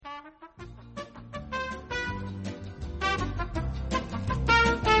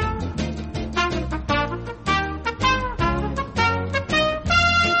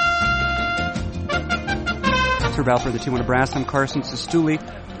For Balfour, the T1 Brass, I'm Carson Sestouli,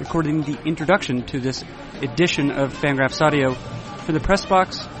 recording the introduction to this edition of Fangraphs Audio for the press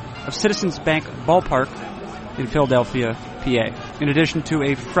box of Citizens Bank Ballpark in Philadelphia, PA. In addition to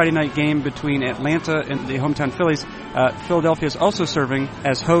a Friday night game between Atlanta and the hometown Phillies, Philadelphia is also serving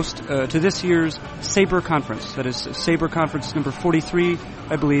as host to this year's Sabre Conference. That is Sabre Conference number 43,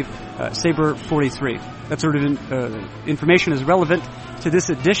 I believe, Sabre 43. That sort of information is relevant to this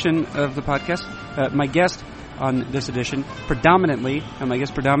edition of the podcast. My guest on this edition predominantly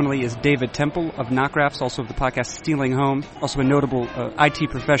is David Temple of Knockraffs, also of the podcast Stealing Home, also a notable IT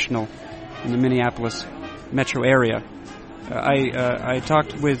professional in the Minneapolis metro area. I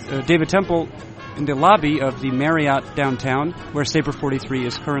talked with David Temple in the lobby of the Marriott downtown, where Sabre 43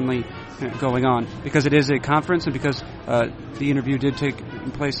 is currently going on, because it is a conference and because the interview did take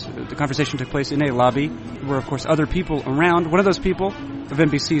place, the conversation took place in a lobby. There were, of course, other people around. One of those people of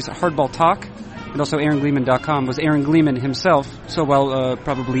NBC's Hardball Talk and also AaronGleeman.com was Aaron Gleeman himself. So while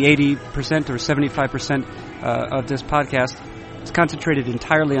probably 80% or 75% of this podcast is concentrated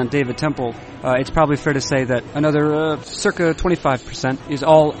entirely on David Temple, it's probably fair to say that another circa 25% is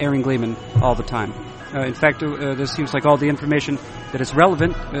all Aaron Gleeman all the time. In fact, this seems like all the information that is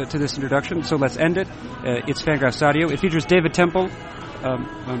relevant to this introduction, so let's end it. It's Fangraphs Audio. It features David Temple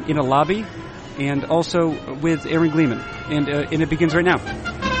in a lobby and also with Aaron Gleeman, and it begins right now.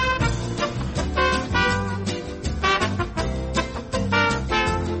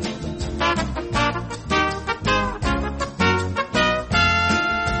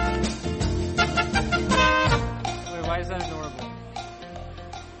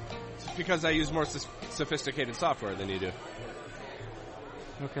 Because I use more sophisticated software than you do.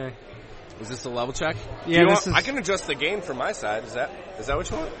 Okay. Is this a level check? Yeah, I can adjust the gain from my side. Is that what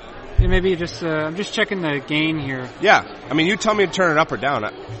you want? Yeah, maybe just I'm just checking the gain here. Yeah, I mean, you tell me to turn it up or down.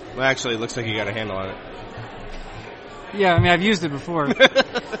 Well, actually, it looks like you got a handle on it. Yeah, I mean, I've used it before.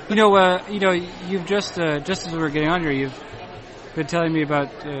 You've just as we were getting on here, you've been telling me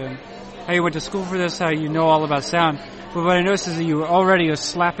about how you went to school for this, how you know all about sound. But what I noticed is that you already are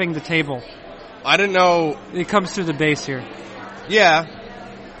slapping the table. I didn't know. It comes through the bass here. Yeah,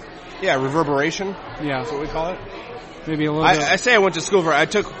 reverberation. Yeah, that's what we call it. Maybe a little bit. I say I went to school for. I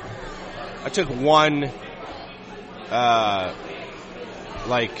took one,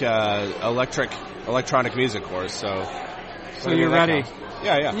 electronic music course. So you're ready.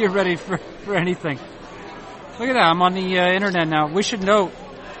 Yeah. You're ready for anything. Look at that. I'm on the internet now. We should note.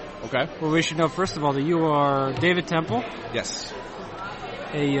 Okay. Well, we should know, first of all, that you are David Temple. Yes.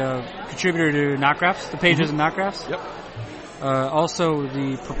 A contributor to Knockraffs, the pages of Knockraffs. Yep. Also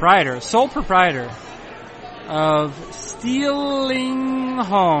the sole proprietor of Stealing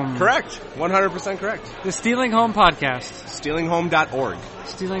Home. Correct. 100% correct. The Stealing Home podcast. StealingHome.org.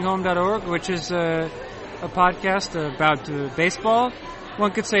 StealingHome.org, which is a podcast about baseball. One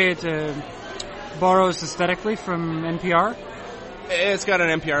could say it borrows aesthetically from NPR. It's got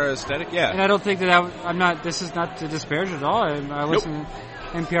an NPR aesthetic, yeah. And I don't think that this is not to disparage at all. I listen to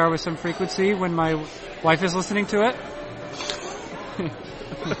NPR with some frequency when my wife is listening to it.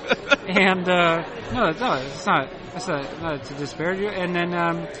 And, no, it's not. It's not to disparage you. And then,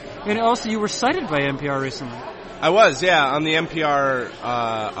 and also you were cited by NPR recently. I was, yeah, on the NPR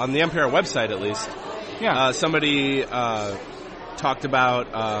website at least. Yeah. Somebody, talked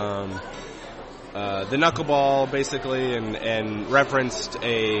about, the knuckleball, basically, and referenced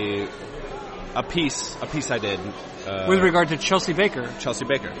a piece I did. With regard to Chelsea Baker. Chelsea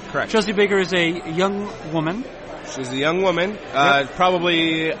Baker, correct. Chelsea Baker is a young woman. She's a young woman. Yep.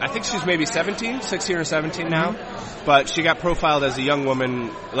 Probably, I think she's maybe 16 or 17 now. But she got profiled as a young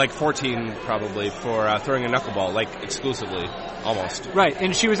woman, like 14 probably, for throwing a knuckleball, like exclusively, almost. Right,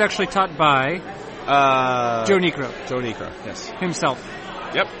 and she was actually taught by Joe Niekro. Joe Niekro, yes. Himself.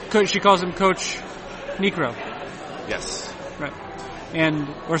 Yep. She calls him Coach Niekro. Yes. Right.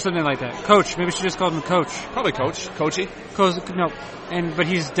 Or something like that. Coach. Maybe she just called him Coach. Probably Coach. Coachy. No. But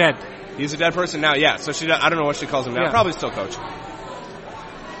he's dead. He's a dead person now, yeah. So I don't know what she calls him now. Yeah. Probably still Coach.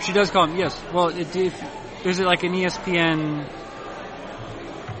 She does call him, yes. Well, is it like an ESPN?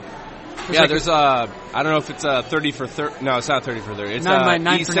 There's I don't know if it's 30 for 30. No, it's not 30 for 30. It's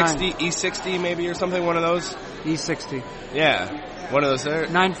E60, E60 maybe or something, one of those. E60. Yeah. One of those there.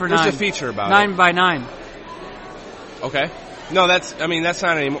 9 for 9. There's a feature about 9 by 9. Okay. No, that's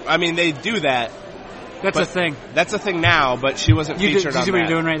not anymore. I mean, they do that. That's a thing. That's a thing now, but she wasn't featured on that. You see what you're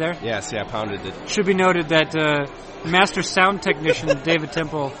doing right there? Yes, yeah, pounded it. Should be noted that master sound technician David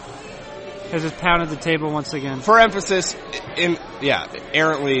Temple has just pounded the table once again. For emphasis,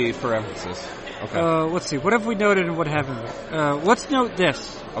 errantly for emphasis. Okay. Let's see. What have we noted and what haven't we? Let's note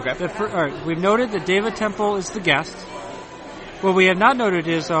this. Okay. All right. We've noted that David Temple is the guest. What we have not noted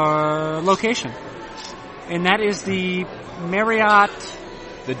is our location, and that is the Marriott.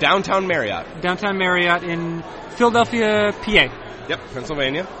 The Downtown Marriott. Downtown Marriott in Philadelphia, PA. Yep,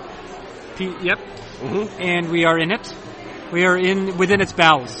 Pennsylvania. Yep. Mm-hmm. And we are in it. We are within its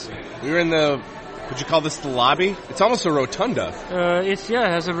bowels. We're in the. Would you call this the lobby? It's almost a rotunda. It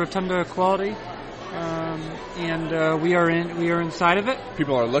has a rotunda quality, and we are inside of it.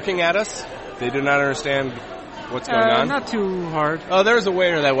 People are looking at us. They do not understand what's going on. Not too hard. Oh, there was a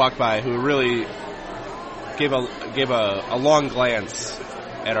waiter that walked by who really gave a long glance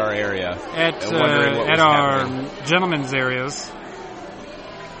at our area, wondering what was our happening. gentlemen's areas.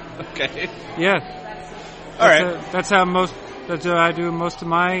 Okay. Yeah. All right. That's how I do most of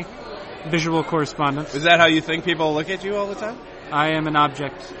my visual correspondence. Is that how you think people look at you all the time? I am an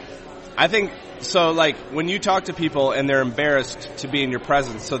object. I think so. Like when you talk to people and they're embarrassed to be in your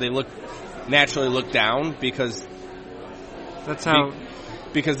presence, so they naturally look down because that's how.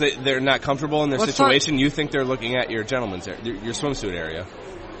 Because they're not comfortable in their Let's situation. You think they're looking at your gentleman's your swimsuit area.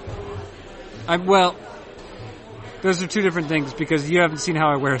 Well, those are two different things because you haven't seen how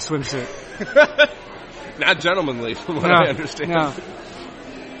I wear a swimsuit. Not gentlemanly, from what I understand. No.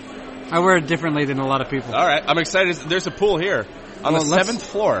 I wear it differently than a lot of people. All right, I'm excited. There's a pool here on the 7th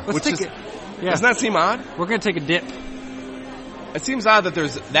floor, which is. Doesn't that seem odd? We're going to take a dip. It seems odd that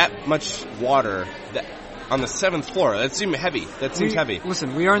there's that much water on the 7th floor. That seems heavy. Heavy.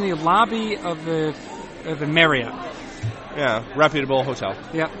 Listen, we are in the lobby of the Marriott. Yeah, reputable hotel.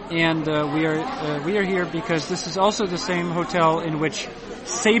 Yeah, and we are here because this is also the same hotel in which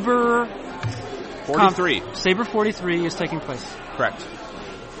Sabre 43. Sabre 43 is taking place. Correct.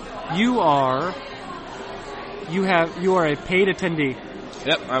 You are a paid attendee.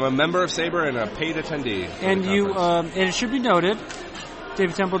 Yep, I'm a member of Sabre and a paid attendee. And and it should be noted,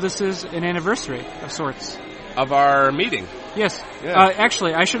 David Temple, this is an anniversary of sorts of our meeting. Yes. Yeah.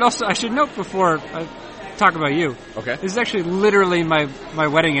 Actually, I should note before I talk about you. Okay. This is actually literally my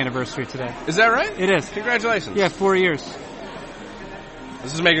wedding anniversary today. Is that right? It is. Congratulations. Yeah, 4 years.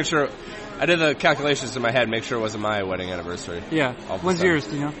 This is making sure. I did the calculations in my head, make sure it wasn't my wedding anniversary. Yeah. When's yours,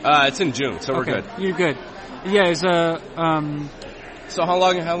 do you know? It's in June, so we're good. You're good. Yeah, it's So how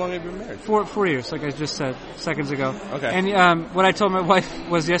long have you been married? 4 years, like I just said seconds ago. Okay. And what I told my wife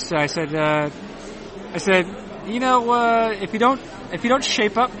was yesterday. I said, you know, if you don't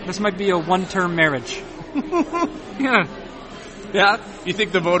shape up, this might be a one-term marriage. Yeah. Yeah. You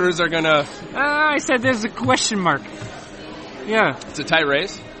think the voters are gonna? I said there's a question mark. Yeah. It's a tight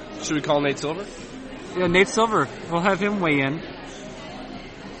race. Should we call Nate Silver? Yeah, Nate Silver. We'll have him weigh in.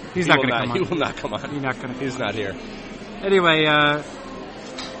 He's not going to come on. He will not come on. He's not here. Anyway,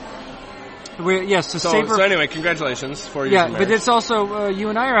 Sabre. So anyway, congratulations, 4 years. Yeah, of marriage. but it's also you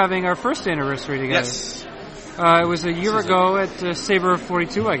and I are having our first anniversary together. Yes. It was a year ago at Sabre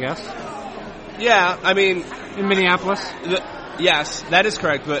 42, I guess. Yeah, I mean in Minneapolis. Yes, that is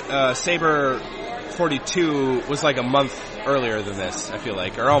correct. But Sabre 42 was like a month earlier than this. I feel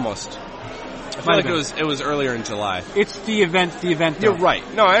like, or almost. I feel like it was earlier in July. It's the event. Though. You're right.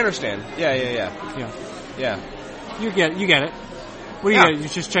 No, I understand. Yeah. You get it. What do you get? You're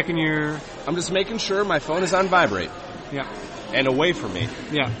just checking your. I'm just making sure my phone is on vibrate. Yeah. And away from me.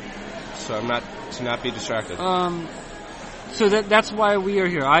 Yeah. So I'm not to not be distracted. So that's why we are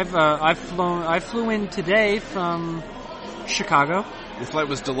here. I flew in today from Chicago. Your flight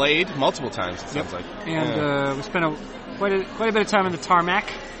was delayed multiple times. It sounds like. And we spent quite a bit of time on the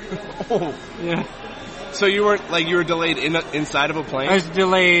tarmac. Oh. Yeah. So you were delayed inside of a plane? I was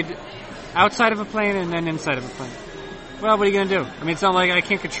delayed outside of a plane and then inside of a plane. Well, what are you going to do? I mean, it's not like I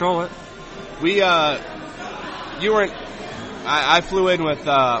can't control it. You weren't. I flew in with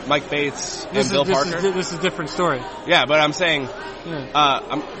Mike Bates and Bill Parker. This is a different story. Yeah, but I'm saying,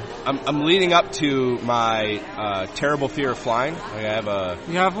 I'm leading up to my terrible fear of flying. Like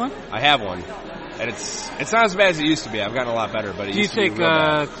You have one? I have one, and it's not as bad as it used to be. I've gotten a lot better, but it used to be real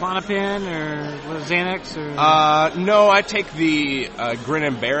bad. Do you take Klonopin or Xanax or? No, I take the grin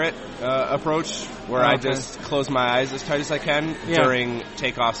and bear it approach, where I just close my eyes as tight as I can during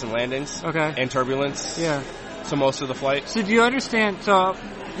takeoffs and landings. Okay. And turbulence. Yeah. So most of the flight. So do you understand? So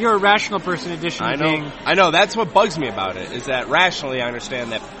you're a rational person in addition to being. I know. That's what bugs me about it. Is that rationally I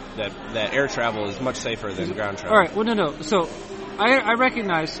understand that air travel is much safer than ground travel. All right. Well, no. So I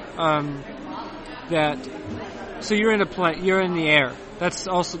recognize that. So you're in a plane. You're in the air. That's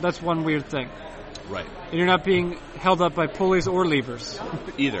one weird thing. Right. And you're not being held up by pulleys or levers.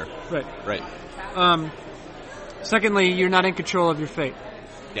 Either. Right. Right. Secondly, you're not in control of your fate.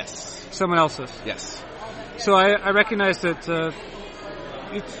 Yes. Someone else's. Yes. So I recognize that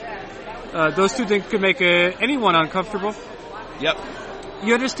those two things could make anyone uncomfortable. Yep.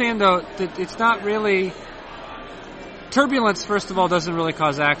 You understand, though, that it's not really... Turbulence, first of all, doesn't really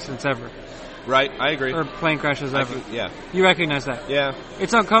cause accidents ever. Right, I agree. Or plane crashes ever. Yeah. You recognize that? Yeah.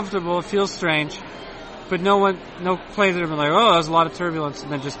 It's uncomfortable, it feels strange, but no planes that have been like, oh, there's a lot of turbulence,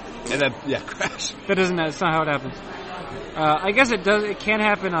 and then just... And then, yeah, crash. That's not how it happens. I guess it can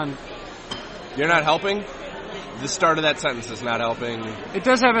happen on... You're not helping? The start of that sentence is not helping. It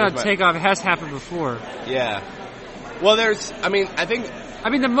does happen on takeoff. It has happened before. Yeah. Well,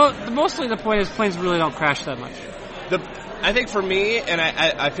 mostly the point is planes really don't crash that much. I think for me, and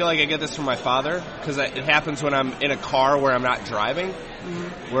I feel like I get this from my father, because it happens when I'm in a car where I'm not driving,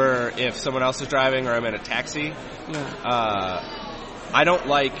 where if someone else is driving or I'm in a taxi, I don't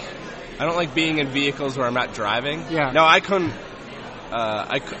like being in vehicles where I'm not driving. Yeah. No, I couldn't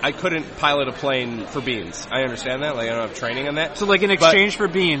pilot a plane for beans. I understand that. Like, I don't have training on that. So, like, in exchange for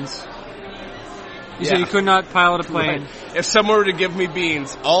beans, you said you could not pilot a plane. Right. If someone were to give me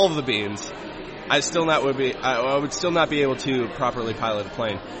beans, all of the beans, I would still not be able to properly pilot a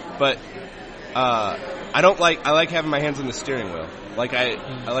plane. But I like having my hands on the steering wheel. Like, I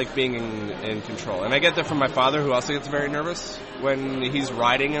like being in control. And I get that from my father, who also gets very nervous when he's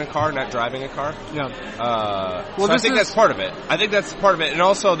riding in a car, not driving a car. Yeah. So I think that's part of it. And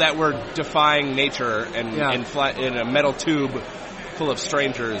also that we're defying nature and in a metal tube full of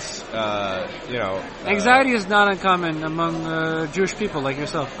strangers, Anxiety is not uncommon among Jewish people like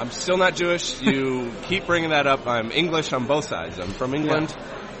yourself. I'm still not Jewish. You keep bringing that up. I'm English on both sides. I'm from England.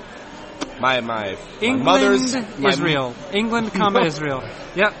 Yeah. My mother's... Israel. England, Israel.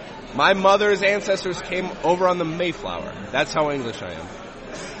 Yep. My mother's ancestors came over on the Mayflower. That's how English I am.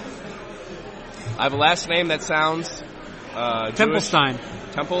 I have a last name that sounds Templestein. Jewish.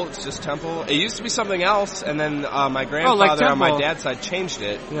 Temple, it's just Temple. It used to be something else, and then my grandfather on my dad's side changed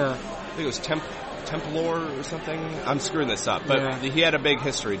it. Yeah. I think it was Templor or something. I'm screwing this up, but he had a big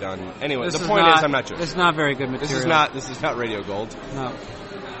history done. Anyway, the point is I'm not Jewish. It's not very good material. This is not Radio Gold. No.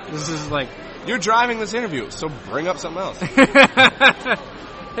 This is like... You're driving this interview, so bring up something else.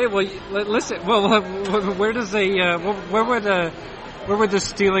 Hey, well, listen. Well, where does where would the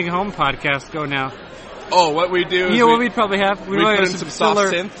Stealing Home podcast go now? Oh, what we do is what we'd probably have? We put in some soft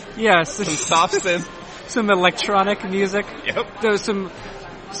synth. Yes. Some soft synth. Some electronic music. Yep. There's some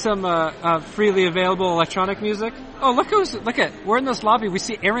freely available electronic music. Oh, look we're in this lobby. We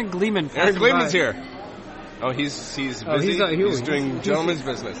see Aaron Gleeman. Aaron Gleeman's here. Oh, he's busy. He's doing gentleman's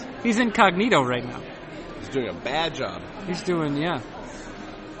business. He's incognito right now. He's doing a bad job. He's doing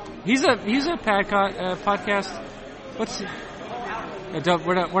He's a podcast. What's?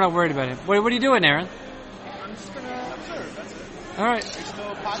 We're not worried about him. What are you doing, Aaron? I'm just gonna observe. That's it. All right. Are you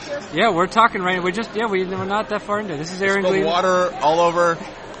still a podcast? Yeah, we're talking right now. We're not that far into it. This is Aaron Gleeman. Water all over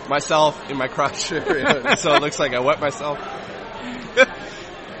myself in my crotch area, so it looks like I wet myself.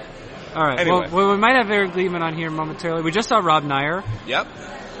 All right. Anyway. Well, we might have Aaron Gleeman on here momentarily. We just saw Rob Nair. Yep.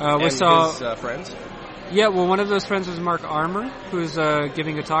 We saw his friends. Yeah. Well, one of those friends was Mark Armour, who's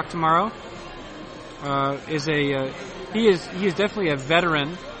giving a talk tomorrow. He is definitely a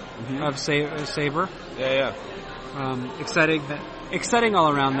veteran of Sabre. Yeah. Exciting all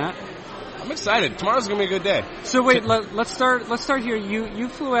around that. I'm excited. Tomorrow's gonna be a good day. So wait, let's start here. You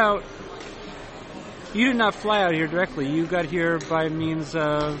flew out. You did not fly out here directly. You got here by means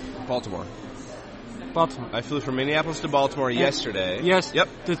of Baltimore. Baltimore. I flew from Minneapolis to Baltimore yesterday. Yes. Yep.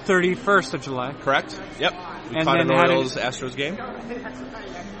 The 31st of July. Correct. Yep. We caught an Orioles-Astros game.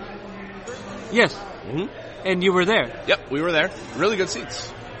 Yes. Mm-hmm. And you were there. Yep, we were there. Really good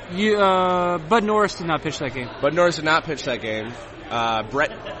seats. Bud Norris did not pitch that game. Bud Norris did not pitch that game.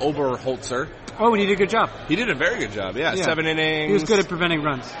 Brett Oberholzer. Oh, and he did a good job. He did a very good job. Yeah. 7 innings. He was good at preventing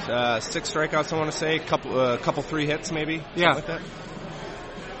runs. 6 strikeouts, I want to say. Couple 3 hits, maybe. Yeah. Something like that.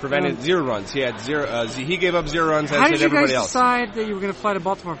 Prevented 0 runs. He had 0. He gave up 0 runs. How did everybody you guys else. decide that you were going to fly to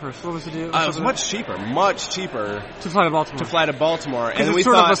Baltimore first? What was the deal? It was much cheaper to fly to Baltimore. And then it's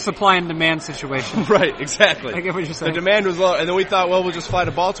sort of a supply and demand situation. Right, exactly. I get what you're saying. The demand was low, and then we thought, well, we'll just fly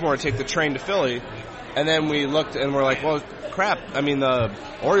to Baltimore and take the train to Philly. And then we looked and we're like, well, crap. I mean, the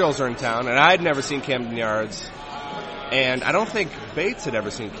Orioles are in town, and I'd never seen Camden Yards. And I don't think Bates had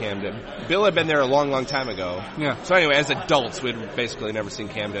ever seen Camden. Bill had been there a long, long time ago. Yeah. So anyway, as adults, we'd basically never seen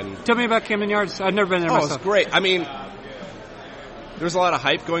Camden. Tell me about Camden Yards. I've never been there myself. Oh, it's great. I mean, there's a lot of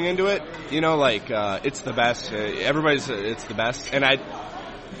hype going into it. You know, like, it's the best. It's the best. And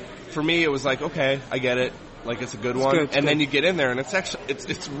for me, it was like, okay, I get it. like it's a good one, good, and then you get in there and it's actually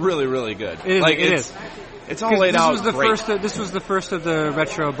it's really really good. It is. Like It it's is. it's all laid out great. This was the first of the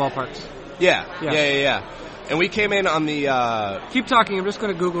retro ballparks. Yeah. And we came in on the Keep talking. I'm just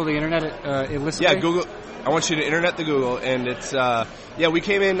going to Google the internet illicitly. yeah Google. I want you to internet the Google, and it's we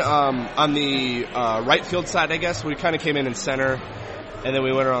came in on the right field side, I guess. We kind of came in center, and then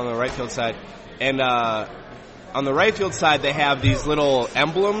we went around the right field side, and on the right field side they have these little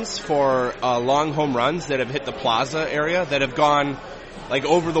emblems for long home runs that have hit the plaza area that have gone like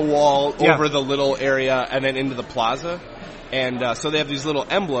over the wall, over the little area, and then into the plaza. And so they have these little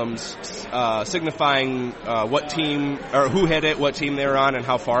emblems signifying what team or who hit it, what team they were on, and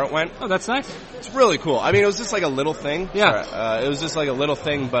how far it went. Oh, that's nice. It's really cool. I mean, it was just like a little thing. Yeah. It was just like a little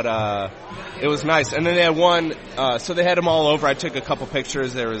thing, but it was nice. And then they had one, so they had them all over. I took a couple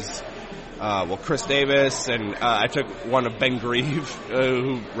pictures. There was, Chris Davis, and I took one of Ben Grieve,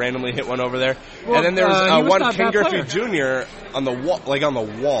 who randomly hit one over there. Well, and then there was he was one not a Ken bad Griffey player. Jr. on the wall, like on the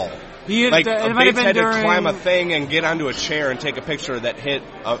wall. it Like might have Bates been had to during, climb a thing and get onto a chair and take a picture that hit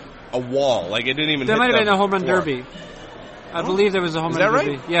a wall. Like it didn't even. There hit might have the been a home run floor. derby. I believe there was a home Is run that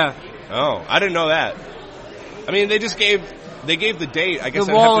derby. right? Yeah. Oh, I didn't know that. I mean, they gave the date. I guess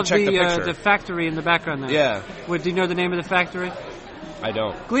The I'd wall have of to check the the picture. factory in the background there. Yeah, Do you know the name of the factory? I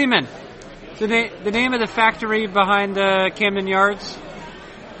don't. Gleeman. The name of the factory behind Camden Yards.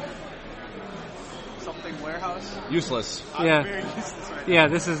 Something warehouse. Useless. Yeah. Very useless right Yeah,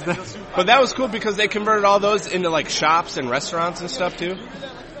 this is the. But that was cool because they converted all those into like shops and restaurants and stuff too.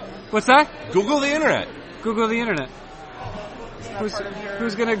 What's that? Google the internet. Google the internet. Who's part of your-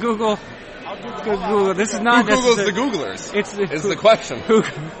 who's gonna Google? I'll do the Google. This is Who not Googles the necessar- Googlers? It's Is the question. who.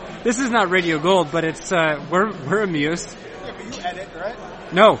 This is not Radio Gold, but it's we're amused. Yeah, but you edit, right?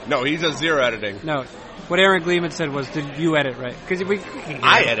 No, No, he does zero editing. no. What Aaron Gleeman said was, "Did you edit right?" Because we.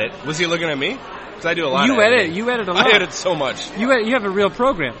 I edit. Was he looking at me? Because I do a lot. You of edit. editing. You edit a lot. I edit so much. You have a real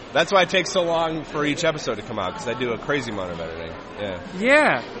program. That's why it takes so long for each episode to come out because I do a crazy amount of editing. Yeah.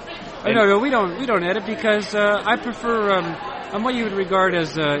 Yeah. And- No, we don't edit because I prefer I'm what you would regard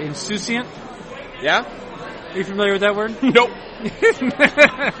as insouciant. Yeah? Are you familiar with that word? Nope.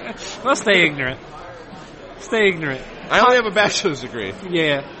 Well, stay ignorant. Stay ignorant. I only have a bachelor's degree.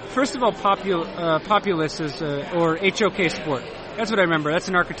 Yeah. First of all, Populous is or HOK Sport. That's what I remember. That's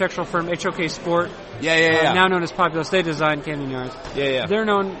an architectural firm, HOK Sport, Yeah. now known as Populous. They design Camden Yards. Yeah. They're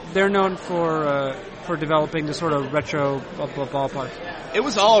known for developing the sort of retro ballparks. It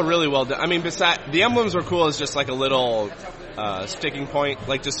was all really well done. I mean, the emblems were cool as just like a little sticking point,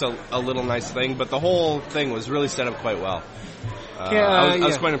 like just a little nice thing. But the whole thing was really set up quite well. I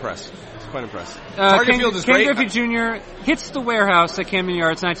was quite impressed. Target Field is Ken great. Griffey Jr. hits the warehouse at Camden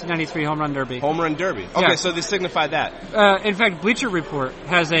Yards 1993 Home Run Derby. Home Run Derby. Okay, Yeah. so they signify that. In fact, Bleacher Report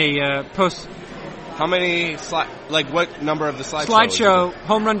has a post How many what number of the slideshow? slideshow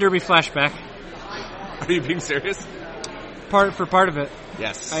Home Run Derby flashback. Are you being serious? Part of it.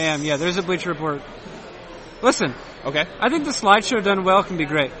 Yes. I am. Yeah, there's a Bleacher Report. Listen, Okay. I think the slideshow done well can be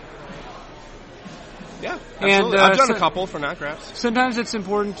great. Yeah. And, Absolutely. I've done so- a couple for Not Graphs. Sometimes it's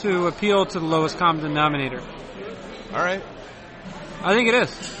important to appeal to the lowest common denominator. All right. I think it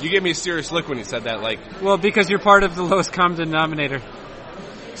is. You gave me a serious look when you said that. Like, Well, because you're part of the lowest common denominator.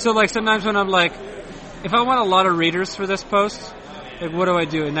 So, like, sometimes when I'm like, if I want a lot of readers for this post, like, what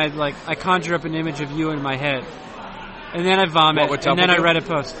do? And I conjure up an image of you in my head. And then I vomit, What would and then Temple I do? read a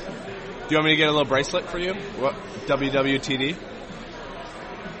post. do you want me to get a little bracelet for you? What WWTD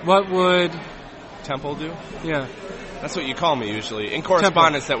What would, Temple do? yeah. That's what you call me usually in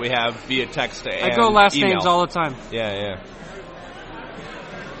correspondence that we have via text and I go last email. names all the time. Yeah.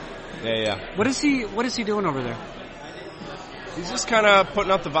 What is he doing over there? He's just kind of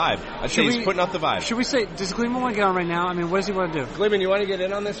putting up the vibe. I'd say he's putting up the vibe. Should we say, does Gleeman want to get on right now? I mean, what does he want to do? Gleeman, you want to get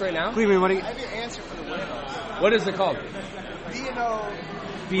in on this right now? Gleeman, what do you, I have your answer for the warehouse. What is it called?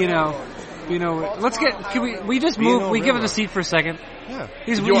 B&O, let's get, can we just move, we give him the seat for a second? Yeah.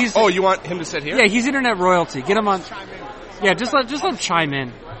 He's- you want him to sit here? Yeah, he's internet royalty. Get him on. Yeah, just let him chime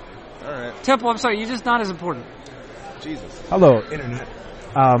in. All right. Temple, I'm sorry, you're just not as important. Jesus. Hello, Internet.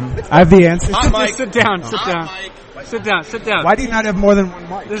 I have the answer. Hot mic. Sit down. Sit down. Why do you not have more than one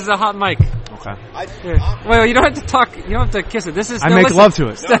mic? This is a hot mic. Okay. Here. Well, you don't have to talk. You don't have to kiss it. This is. I no, make listen. love to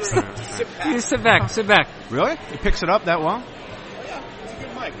it. You just sit back. Sit back. Really? It picks it up that well?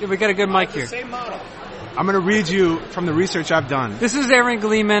 Yeah, we got a good mic here. Same model. I'm going to read you from the research I've done. This is Aaron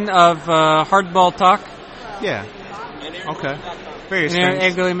Gleeman of Hardball Talk Yeah. Okay. Various and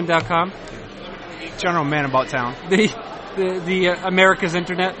things. AaronGleeman.com. General man about town. The America's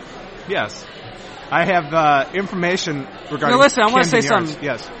Internet. Yes. I have information regarding. No, listen, I want to say Camden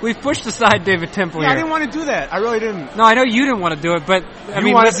Yards. something. Yes. We've pushed aside David Temple Yeah, I here. didn't want to do that. I really didn't. No, I know you didn't want to do it, but I You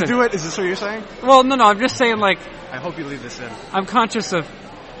mean, wanted listen. to do it? Is this what you're saying? Well, no, I'm just saying, like, I hope you leave this in. I'm conscious of,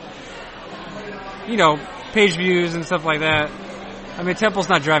 page views and stuff like that. I mean, Temple's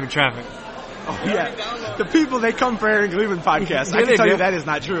not driving traffic. Oh, yeah. The people, they come for Aaron Gleeman podcast. Yeah, I they can tell do. you that is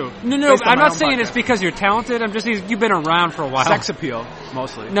not true. No, Based on I'm my not own saying podcast. it's because you're talented. I'm just saying you've been around for a while. Sex appeal,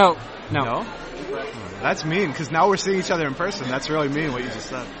 mostly. No. No? That's mean, because now we're seeing each other in person. That's really mean what you just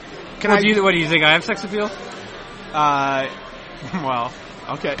said. What do you think? I have sex appeal? Well,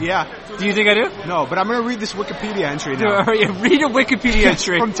 okay, yeah. Do you think I do? No, but I'm going to read this Wikipedia entry now. Read a Wikipedia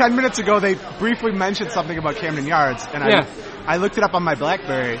entry. From 10 minutes ago, they briefly mentioned something about Camden Yards, and I looked it up on my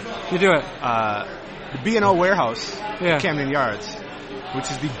BlackBerry. You do it. The B&O Warehouse, Yeah. Camden Yards, which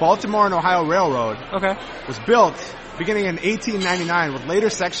is the Baltimore and Ohio Railroad, Okay. was built beginning in 1899 with later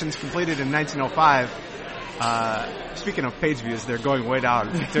sections completed in 1905. Speaking of page views, they're going way down.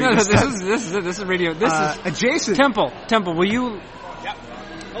 No, this is radio. This is adjacent. Temple. Will you?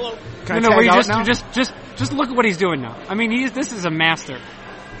 Hello. Can I will tag you out now? just look at what he's doing now. I mean, this is a master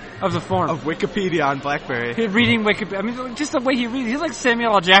of the form. Of Wikipedia on BlackBerry. He's reading Wikipedia. I mean, just the way he reads. He's like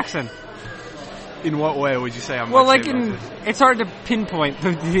Samuel L. Jackson. In what way would you say I'm Well, like like Samuel in, Jackson? it's hard to pinpoint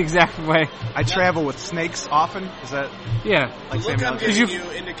the exact way. I travel with snakes often. Is that Yeah. like The look Samuel I'm Jackson? giving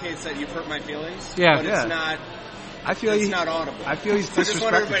you indicates that you've hurt my feelings. Yeah. But Yeah. it's not. I feel It's he, not audible. I feel he's I just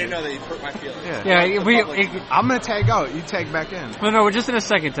want everybody disrespecting to you. know that you've hurt my feelings. Yeah. Yeah, The we. public. I'm gonna tag out. You tag back in. No, we're just in a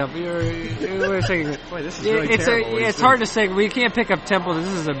second, Temple. Wait a second. Boy, this is really It's terrible. what he's it's doing. hard to say. We can't pick up Temple. This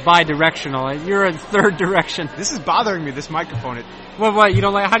is a bi-directional. You're in third direction. This is bothering me. This microphone. What? You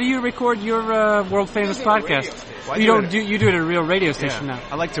don't like? How do you record your world famous He does it on a radio podcast? station. Well, I You do don't it- do. You do it at a real radio station now.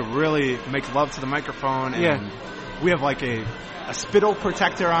 I like to really make love to the microphone, and Yeah. we have like a spittle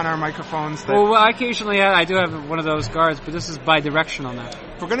protector on our microphones. That Well, I occasionally I do have one of those guards, but this is bi-directional now.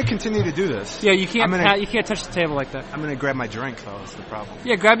 if we're going to continue to do this. Yeah, you can't. I'm gonna- You can't touch the table like that. I'm going to grab my drink, though. That's the problem.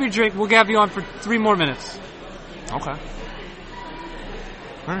 Yeah, grab your drink. We'll have you on for 3 more minutes. Okay.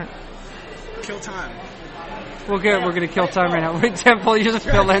 All right. Kill time. We're gonna kill time right now. Wait, Temple, you just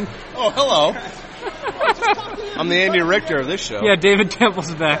fill in. Oh, hello. I'm the Andy Richter of this show. Yeah, David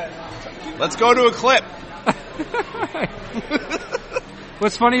Temple's back. Let's go to a clip.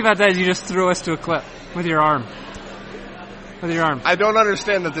 What's funny about that is you just threw us to a clip with your arm. With your arm. I don't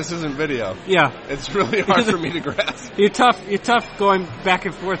understand that this isn't video. Yeah. It's really hard for me to grasp. You're tough going back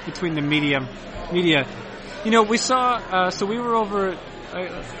and forth between the media. You know, we saw, so we were over,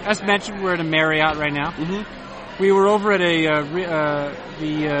 as mentioned, we're at a Marriott right now. Mm-hmm. We were over at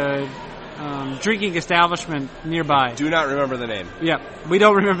the drinking establishment nearby. Do not remember the name. Yeah, we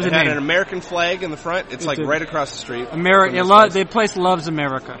don't remember It the had an name. American flag in the front. It's like did. right across the street. America, from this place. the place loves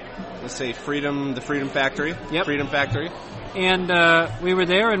America. Let's say Freedom, the Freedom Factory. Yep. Freedom Factory. And we were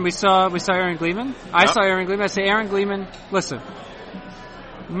there, and we saw Aaron Gleeman. I Yep. saw Aaron Gleeman. I say, Aaron Gleeman, listen,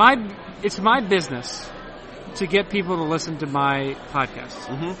 it's my business to get people to listen to my podcast.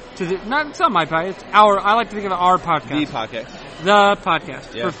 Mm-hmm. It's not my podcast. It's I like to think of it our podcast. The pocket. The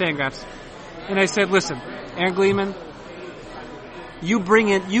podcast Yeah. for Fangraphs. And I said, listen, Aaron Gleeman, you bring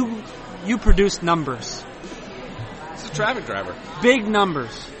in, you produce numbers. It's a traffic driver. Big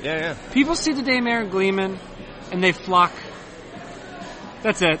numbers. Yeah. People see the name Aaron Gleeman, and they flock.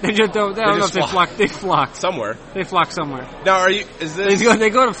 That's it. They just don't. I don't know if just they flock. flock. They flock. Somewhere. They flock somewhere. Now, is They this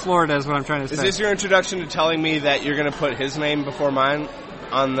go to Florida. Is what I'm trying to is say. this your introduction to telling me that you're going to put his name before mine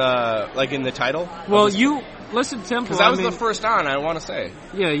on the in the title? Well, you listen, Temple. Because I was mean, the first on. I want to say.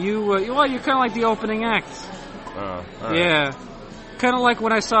 Yeah, you're kind of like the opening act. Oh, all right. Yeah, kind of like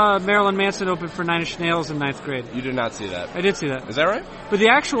when I saw Marilyn Manson open for Nine Inch Nails in 9th grade. You did not see that. I did see that. Is that right? But the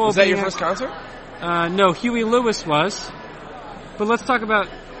actual Was that opening your first concert? act, no, Huey Lewis was. But let's talk about.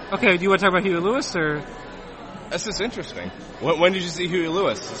 Okay, do you want to talk about Huey Lewis or That's just interesting. When did you see Huey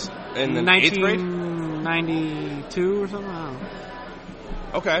Lewis? In the 8th grade? 1992 or something? I don't know.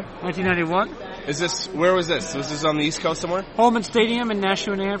 Okay. 1991? Where was this? Was this on the East Coast somewhere? Holman Stadium in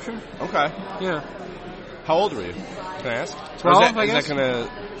Nashua, New Hampshire? Okay. Yeah. How old were you? Can I ask? 12, I Is guess. that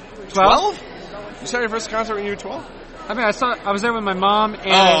gonna... 12? You saw your first concert when you were 12? I mean, I was there with my mom and,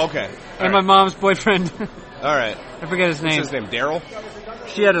 Oh, okay. and my mom's boyfriend. All right. I forget his What's name. his name? Daryl?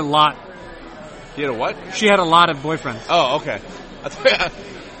 She had a lot. He had a what? She had a lot of boyfriends. Oh, okay.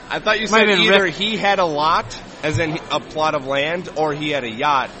 I thought you Might said have been either Rick. he had a lot, as in a plot of land, or he had a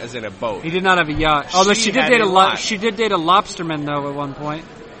yacht, as in a boat. He did not have a yacht. Although She she did had date a a lot. She did date a lobsterman though at one point,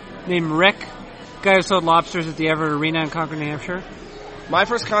 named Rick, guy who sold lobsters at the Everett Arena in Concord, New Hampshire. My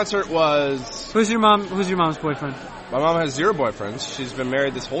first concert was... Who's your mom's boyfriend? My mom has 0 boyfriends. She's been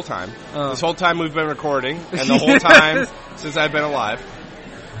married this whole time. Oh. This whole time we've been recording, and the whole time since I've been alive.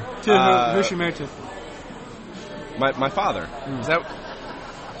 Who's she married to? My father. Is that?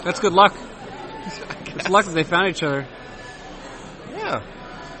 That's good luck. It's luck that they found each other.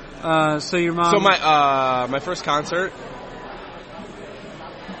 Yeah. So your mom. So my first concert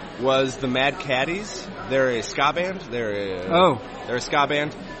was the Mad Caddies. They're a ska band. They're a ska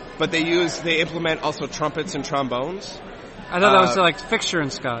band, but they implement also trumpets and trombones. I thought that was like fixture in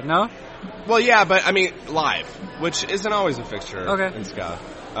ska. No. Well, yeah, but I mean live, which isn't always a fixture in ska.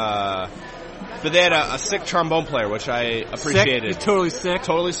 But they had a sick trombone player, which I appreciated. Sick? Totally sick.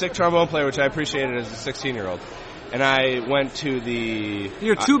 Totally sick trombone player, which I appreciated as a 16-year-old. And I went to the...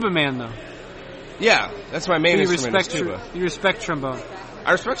 You're a tuba man, though. Yeah, that's my main instrument is tuba. You respect trombone.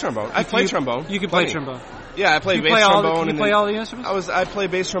 I respect trombone. I play trombone. You can play trombone. Yeah, I play bass trombone. Can you play all the instruments? I play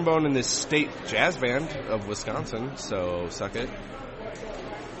bass trombone in this state jazz band of Wisconsin, so suck it.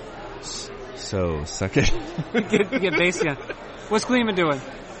 So suck it. get bass again. What's Gleeman doing?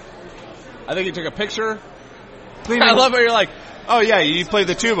 I think he took a picture. Gleeman, I love how you're like, oh yeah, you play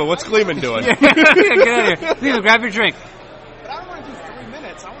the tuba. What's Gleeman doing? Get out of here. Gleeman, grab your drink. But I don't want to do 3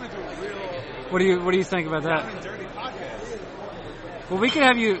 minutes. I want to do a real What do you think about that? down and dirty podcast. Well, we could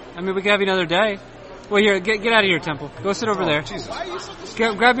have you. I mean, we could have you another day. Well, here, get out of here, Temple. Go sit over there. Jesus. Why are you so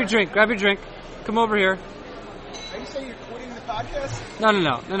disrespectful? Grab your drink. Grab your drink. Come over here. Are you saying you're quitting the podcast?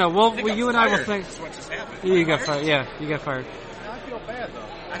 No. Well, you and I will think. That's what just happened. You got fired. Yeah, you got fired. I feel bad though.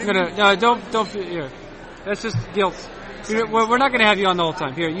 No, don't feel here. That's just guilt. We're not going to have you on the whole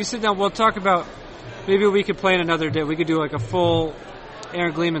time. Here, you sit down. We'll talk about. Maybe we could plan another day. We could do like a full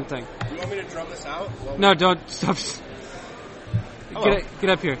Aaron Gleeman thing. You want me to drum this out? No, don't stop. Get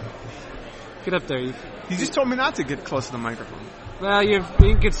up here. Get up there. You just told me not to get close to the microphone. Well, you're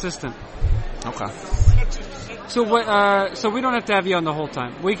inconsistent. Okay. So what? So we don't have to have you on the whole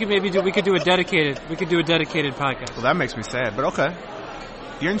time. We could do a dedicated podcast. Well, that makes me sad, but okay.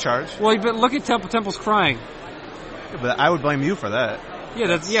 You're in charge. Well, but look at Temple. Temple's crying. Yeah, but I would blame you for that.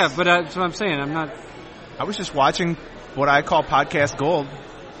 Yeah, but that's what I'm saying. I'm not. I was just watching what I call podcast gold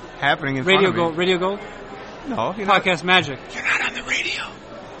happening in front of me. Radio Gold. No, you're not. Podcast magic. You're not on the radio.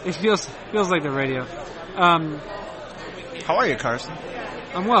 It feels like the radio. How are you, Carson?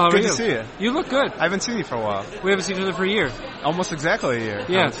 I'm well. How are Good you? to see you. You look good. I haven't seen you for a while. We haven't seen each other for a year. Almost exactly a year.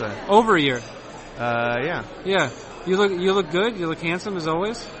 I Yeah, would say. over a year. Yeah. Yeah. You look good. You look handsome as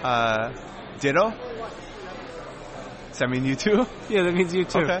always. Ditto. Does that mean you too? Yeah, that means you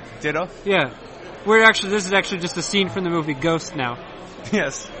too. Okay. Ditto. Yeah. This is actually just a scene from the movie Ghost now.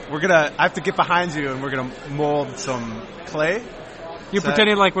 Yes. I have to get behind you and we're gonna mold some clay. You're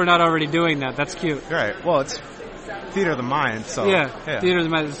pretending like we're not already doing that. That's cute. Right. Well, it's theater of the mind, so. Yeah. Theater of the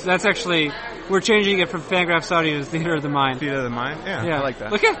mind. That's actually, we're changing it from Fangraphs Audio to Theater of the Mind. Theater of the mind? Yeah. I like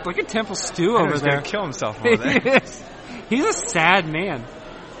that. Look at Temple Stew over He's there. gonna kill himself over there. He's a sad man.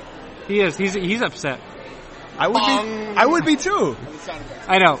 He is. He's upset. I would be too.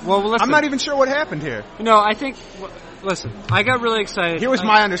 I know. Well, listen. I'm not even sure what happened here. No, I think. Listen, I got really excited. Here was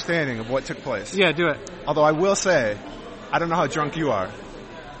my understanding of what took place. Yeah, do it. Although I will say, I don't know how drunk you are,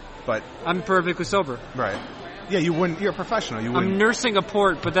 but I'm perfectly sober. Right. Yeah, you wouldn't. You're a professional. You wouldn't. I'm nursing a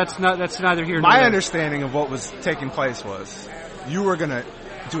port, but that's neither here nor My there. understanding of what was taking place was you were gonna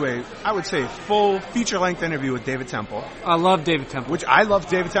do I would say, full feature-length interview with David Temple. I love David Temple. Which I love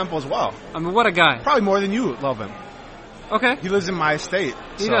David Temple as well. I mean, what a guy. Probably more than you love him. Okay. He lives in my state.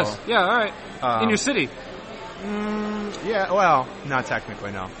 He does. Yeah, all right. In your city. Yeah, well, not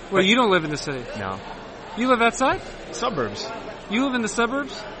technically, no. Well, you don't live in the city. No. You live outside? Suburbs. You live in the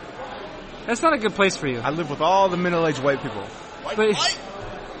suburbs? That's not a good place for you. I live with all the middle-aged white people. But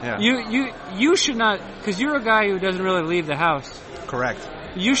Yeah. you should not, because you're a guy who doesn't really leave the house. Correct.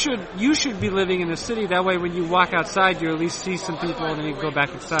 You should be living in the city. That way, when you walk outside, you at least see some people, and then you go back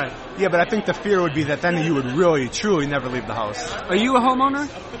inside. Yeah, but I think the fear would be that then you would really, truly never leave the house. Are you a homeowner?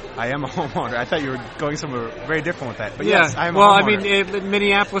 I am a homeowner. I thought you were going somewhere very different with that. But yeah. yes, I am well, a homeowner. I mean,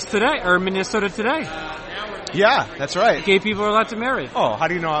 Minneapolis today, or Minnesota today. Yeah, that's right. Gay people are allowed to marry. Oh, how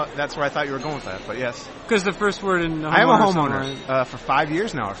do you know that's where I thought you were going with that? But yes. Because the first word in I am a homeowner homeowner for 5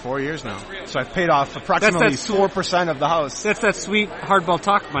 years now, or 4 years now. So I've paid off approximately 4% of the house. That's that sweet hardball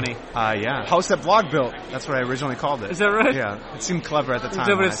talk money. Yeah. House that blog built. That's what I originally called it. Is that right? Yeah. It seemed clever at the time. Is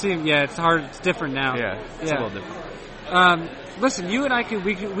that what it seemed? Yeah, it's hard. It's different now. Yeah, it's a little different. Listen, you and I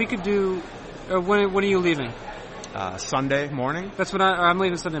we could do. When are you leaving? Sunday morning. That's when I'm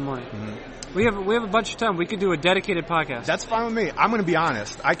leaving Sunday morning. Mm-hmm. We have a bunch of time. We could do a dedicated podcast. That's fine with me. I'm going to be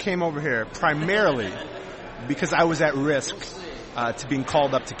honest. I came over here primarily because I was at risk to being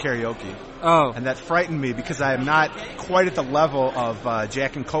called up to karaoke. Oh. And that frightened me because I am not quite at the level of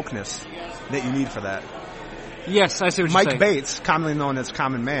Jack and Cokeness that you need for that. Yes, I see what you're Mike saying. Bates, commonly known as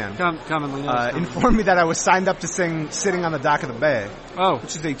Common Man, Commonly known as informed me that I was signed up to sing Sitting on the Dock of the Bay, Oh.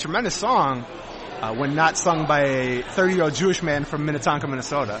 which is a tremendous song when not sung by a 30-year-old Jewish man from Minnetonka,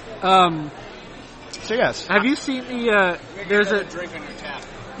 Minnesota. So yes. Have you seen the, there's a... drink on your tap.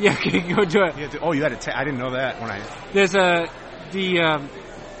 Yeah, okay, go do it. You had I didn't know that when I... There's the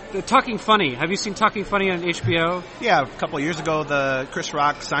Talking Funny. Have you seen Talking Funny on HBO? Yeah, a couple of years ago, the Chris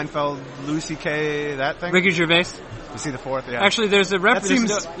Rock, Seinfeld, Louis C.K., that thing. Ricky Gervais? You see the fourth, yeah. Actually, there's a that reference.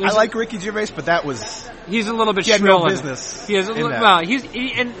 seems, I like Ricky Gervais, but that was... He's a little bit He had shrill no in it. business He has a in that. well,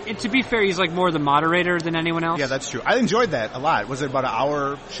 and to be fair, he's like more the moderator than anyone else. Yeah, that's true. I enjoyed that a lot. Was it about an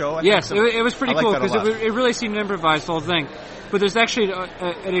hour show? I Yes, think? it was pretty I liked cool that a because lot. it really seemed improvised, the whole thing. But there's actually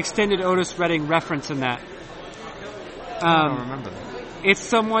an extended Otis Redding reference in that. I don't remember that. It's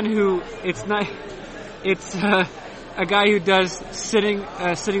someone who it's not. It's a guy who does sitting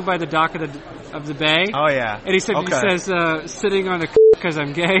by the dock of the bay. Oh, yeah. And he says sitting on a because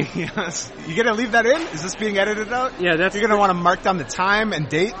I'm gay. Yes. You gonna leave that in? Is this being edited out? Yeah, that's. You're gonna want to mark down the time and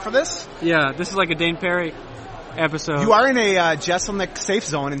date for this? Yeah, this is like a Dane Perry episode. You are in a Jesselnick safe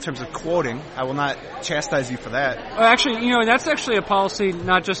zone in terms of quoting. I will not chastise you for that. Actually, that's actually a policy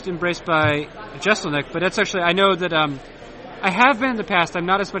not just embraced by Jesselnick, but that's actually, I know that I have been in the past. I'm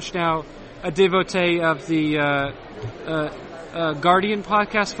not as much now a devotee of the Guardian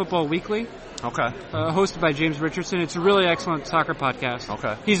podcast, Football Weekly, Okay. hosted by James Richardson. It's a really excellent soccer podcast.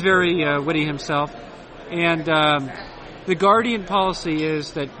 Okay. He's very witty himself. And the Guardian policy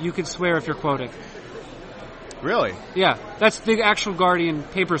is that you can swear if you're quoting. Really? Yeah, that's the actual Guardian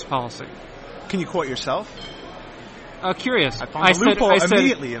papers policy. Can you quote yourself? Curious. I found the loophole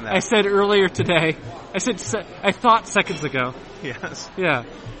immediately in that. I said earlier today. I thought seconds ago. Yes. Yeah.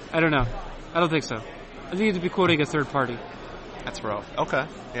 I don't know. I don't think so. I think you'd be quoting a third party. That's rough. Okay.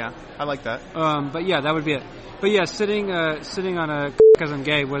 Yeah. I like that. But yeah, that would be it. But yeah, sitting on a because I'm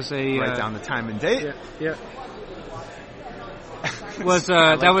gay was a Write down the time and date. Yeah. Was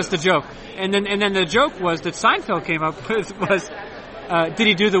that was the joke, and then the joke was that Seinfeld came up with was did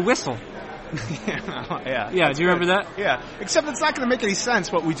he do the whistle? Yeah. Yeah. Do you remember that? Yeah. Except it's not going to make any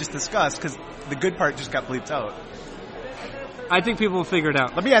sense what we just discussed because the good part just got bleeped out. I think people will figure it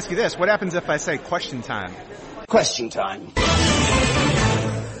out. Let me ask you this: what happens if I say question time? Question time.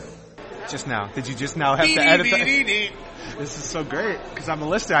 Just now. Did you just now have to edit that? This is so great because I'm a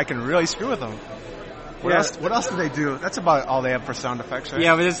listener. I can really screw with them. What else do they do? That's about all they have for sound effects, right?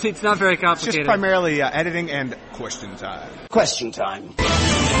 Yeah, but it's not very It's complicated. just primarily editing and question time. Question time.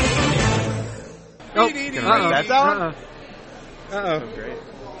 Oh, Can I write that down? Uh-oh. So great.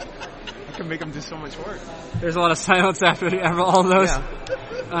 I can make them do so much work. There's a lot of silence after all those.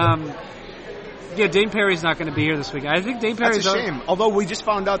 Yeah. Yeah, Dane Perry's not going to be here this week. I think Dane Perry's... That's a shame. Although we just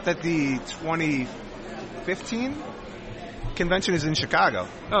found out that the 2015 convention is in Chicago.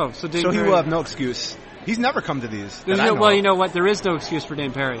 Oh, so Dane So he Perry... will have no excuse. He's never come to these. There's that I no, know well, of. you know what? There is no excuse for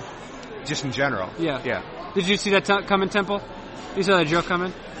Dane Perry. Just in general. Yeah. Yeah. Did you see that coming, Temple? You saw that joke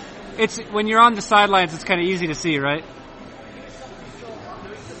coming? It's when you're on the sidelines, it's kind of easy to see, right?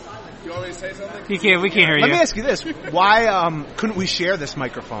 You want me to say something? We can't hear you. Let me ask you this. Why couldn't we share this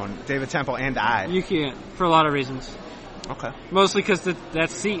microphone, David Temple and I? You can't, for a lot of reasons. Okay. Mostly because that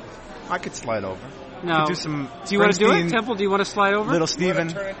seat. I could slide over. No. Could do some Do you want to do it, Springsteen, Temple? Do you want to slide over? Little You want Steven.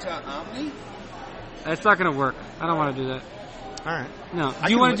 to turn it to Omni? It's not going to work. I don't want to do that. All right. No. I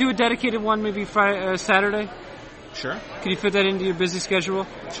Do you can want to li- do a dedicated one maybe Friday, Saturday? Sure. Can you fit that into your busy schedule?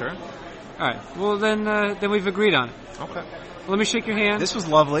 Sure. All right. Well, then we've agreed on it. Okay. Let me shake your hand. This was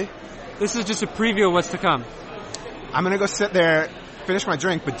lovely. This is just a preview of what's to come. I'm going to go sit there, finish my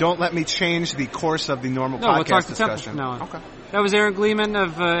drink, but don't let me change the course of the normal No, podcast we'll talk to Temple discussion. from now on. Okay. That was Aaron Gleeman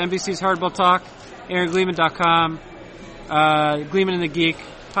of NBC's Hardball Talk, AaronGleeman.com, Gleeman and the Geek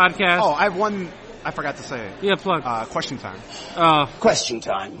podcast. Oh, I have one I forgot to say. Yeah, plug. Question time. Question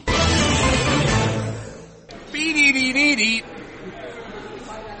time.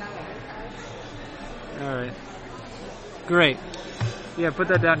 All right. Great. Yeah, put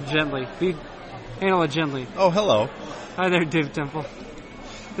that down gently. Handle it gently. Oh, hello. Hi there, Dave Temple.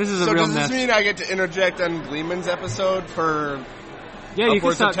 This is a So real does mess. this mean I get to interject on Gleeman's episode for... Yeah, you can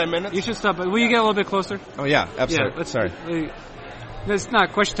upwards of stop. 10 minutes? You should stop. Will you get a little bit closer? Oh, yeah, Yeah. Sorry. It's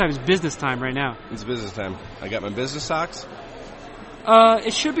not question time. It's business time right now. It's business time. I got my business socks.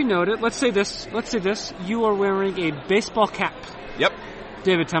 It should be noted. Let's say this. You are wearing a baseball cap, Yep.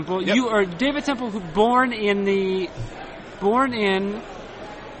 David Temple. Yep. You are David Temple, who born in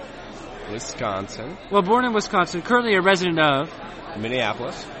Wisconsin. Well, born in Wisconsin, currently a resident of.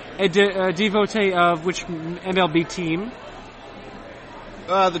 Minneapolis. A devotee of which MLB team?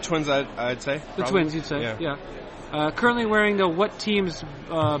 The Twins, I'd say. The probably. Twins, you'd say. Yeah. Currently wearing what team's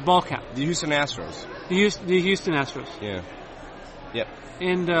ball cap? The Houston Astros. The Houston Astros. Yeah. Yep.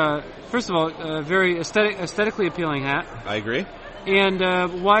 And first of all, a very aesthetically appealing hat. I agree. And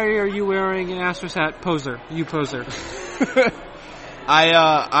why are you wearing an Astros hat, poser? You poser.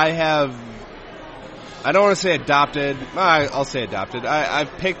 I don't want to say adopted. I'll say adopted.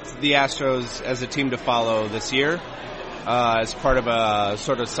 I've picked the Astros as a team to follow this year as part of a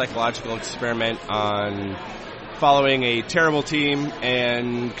sort of psychological experiment on following a terrible team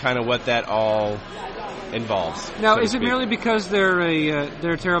and kind of what that all involves. Now, so is it merely because they're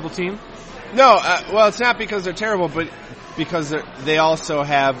a terrible team? No, well, it's not because they're terrible, but because they also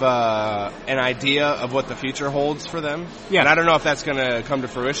have an idea of what the future holds for them. Yeah. And I don't know if that's going to come to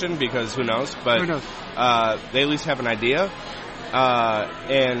fruition because who knows, but Who knows? They at least have an idea.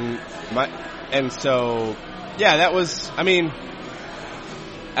 And so, yeah, that was, I mean,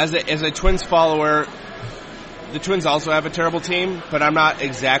 as a Twins follower, the Twins also have a terrible team, but I'm not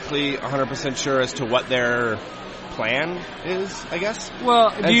exactly 100% sure as to what their plan is, I guess.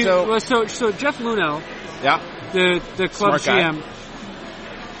 Well, so Jeff Luhnow, yeah, the club Smart guy. GM,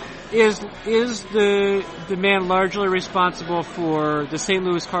 is the man largely responsible for the St.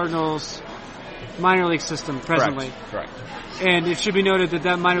 Louis Cardinals minor league system presently. Correct. And it should be noted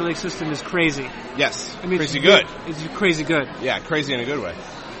that minor league system is crazy. Yes, I mean, crazy good. It's crazy good. Yeah, crazy in a good way.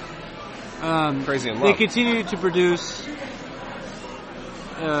 Crazy in love. They continue to produce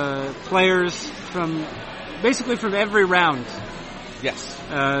players from every round. Yes.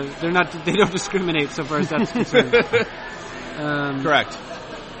 They don't discriminate so far as that's concerned. Correct.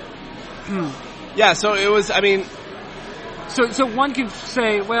 Yeah, so it was, I mean... So one can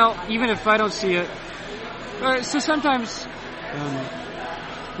say, well, even if I don't see it... so sometimes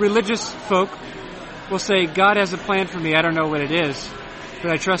religious folk will say, God has a plan for me, I don't know what it is,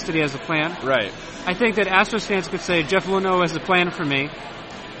 but I trust that he has a plan. Right. I think that Astros fans could say, Jeff Luhnow has a plan for me.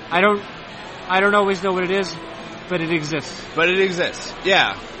 I don't always know what it is, but it exists.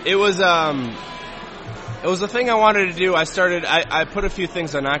 Yeah. It was a thing I wanted to do. I put a few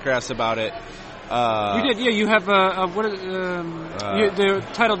things on Knotgrass about it. You did, yeah. You have they're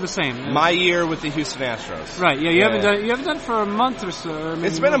titled the same. My Year with the Houston Astros. Right. Yeah. You haven't done it for a month or so. I mean,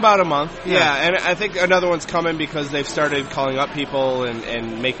 it's been about a month. Yeah. And I think another one's coming because they've started calling up people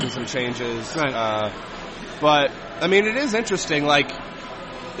and making some changes. Right. But I mean, it is interesting. Like,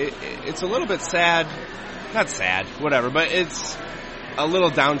 it's a little bit sad. Not sad, whatever. But it's a little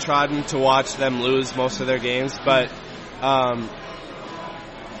downtrodden to watch them lose most of their games. But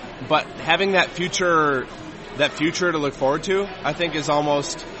having that future to look forward to, I think is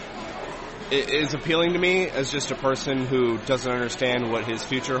appealing to me as just a person who doesn't understand what his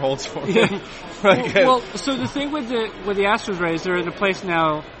future holds for him. Well, so the thing with the Astros Rays, they're in a place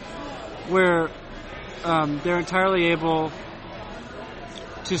now where they're entirely able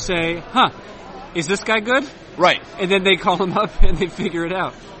to say, is this guy good? Right. And then they call him up and they figure it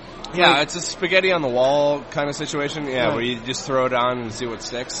out. Yeah, it's a spaghetti on the wall kind of situation. Yeah, right. Where you just throw it on and see what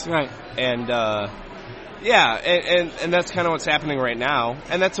sticks. Right. And and that's kind of what's happening right now.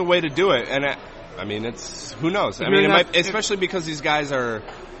 And that's a way to do it. And I mean, it's who knows. Especially because these guys are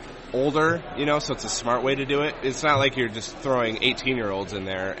older, so it's a smart way to do it. It's not like you're just throwing 18-year-olds in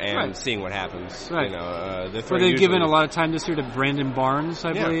there and seeing what happens. Right. They've given a lot of time this year to Brandon Barnes,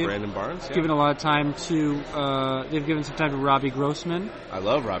 I believe. Yeah, Brandon Barnes. Yeah. Given a lot of time to they've given some time to Robbie Grossman. I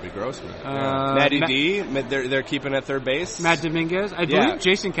love Robbie Grossman. Matty D. They're keeping at third base. Matt Dominguez. I believe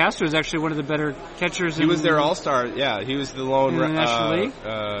Jason Castro is actually one of the better catchers. He was their all-star. Yeah, he was the lone in the National League.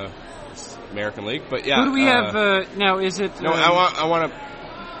 American League. But yeah, who do we have now? Is it? No, I want to.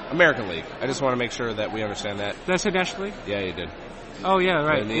 American League. I just want to make sure that we understand that. Did I say National League? Yeah, you did. Oh, yeah,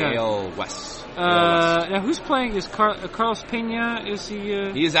 right. In the AL West. Now, who's playing? Is Carlos Pena? Is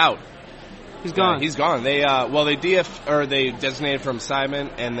he? He is out. He's gone. He's gone. They they designated from Simon,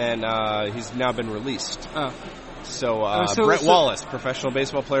 and then he's now been released. Oh. So Brett Wallace, professional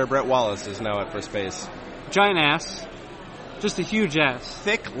baseball player Brett Wallace, is now at first base. Giant ass. Just a huge ass.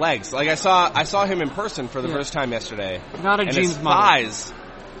 Thick legs. Like I saw him in person for the first time yesterday. Not a and jeans his model. Thighs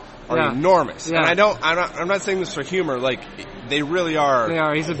are enormous. Yeah. And I'm not saying this for humor. Like, they really are. They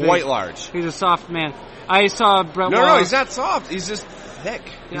are. He's quite large. He's a soft man. I saw Brett Wallace. No, he's not soft. He's just thick.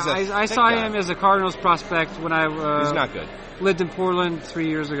 Yeah, I saw him as a Cardinals prospect when I he's not good. Lived in Portland 3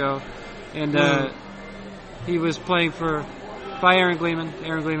 years ago. And he was playing by Aaron Gleeman.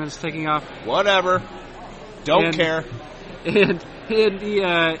 Aaron Gleeman's taking off. Whatever. Don't care. And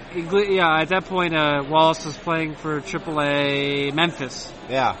At that point, Wallace was playing for AAA Memphis.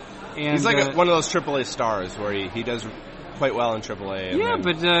 Yeah. And, he's like one of those AAA stars where he does quite well in AAA.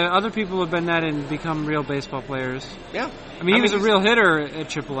 But other people have been that and become real baseball players. Yeah. I mean, he was a real hitter at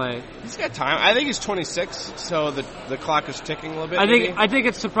AAA. He's got time. I think he's 26, so the clock is ticking a little bit. I think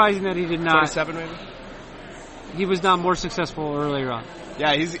it's surprising that he did not. 27, maybe. He was not more successful earlier on.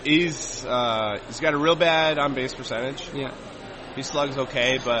 Yeah, he's got a real bad on base percentage. Yeah. He slugs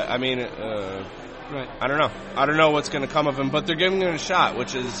okay, but I mean, right. I don't know. I don't know what's going to come of him, but they're giving him a shot,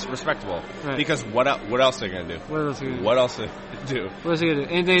 which is respectable. Right. Because what else are they going to do? What else are they going to do? What else are they do? What else are they going to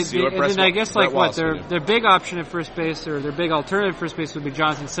do? And then I guess their big option at first base, or their big alternative at first base would be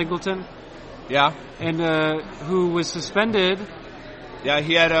Jonathan Singleton. Yeah. And who was suspended. Yeah,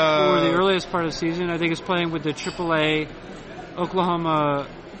 he had for the earliest part of the season. I think he's playing with the AAA Oklahoma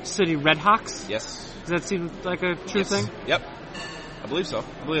City Redhawks. Yes. Does that seem like a true thing? Yep. I believe so.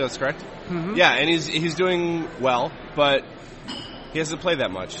 I believe that's correct. Mm-hmm. Yeah, and he's doing well, but he hasn't played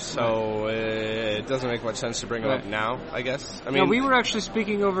that much, so it doesn't make much sense to bring him up now, I guess. I mean, we were actually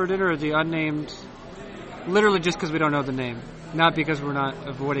speaking over dinner the unnamed, literally just because we don't know the name, not because we're not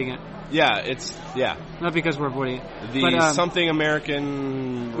avoiding it. Yeah, not because we're avoiding it. The something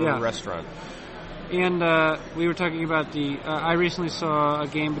American restaurant. And we were talking about I recently saw a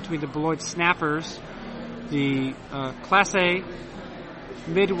game between the Beloit Snappers, the Class A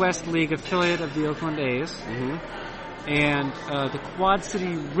Midwest League affiliate of the Oakland A's, and the Quad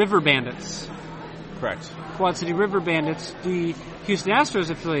City River Bandits. Correct. Quad City River Bandits, the Houston Astros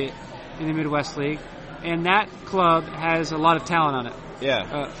affiliate in the Midwest League, and that club has a lot of talent on it.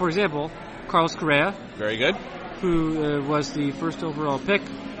 Yeah. For example, Carlos Correa. Very good. Who was the first overall pick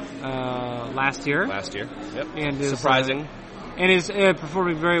last year. Yep. And is, surprising. And is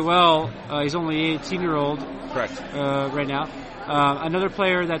performing very well. He's only 18-year-old. Correct. Right now. Another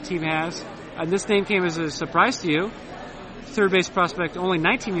player that team has, and this name came as a surprise to you, third base prospect, only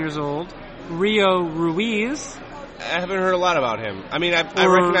 19 years old, Rio Ruiz. I haven't heard a lot about him. I mean, I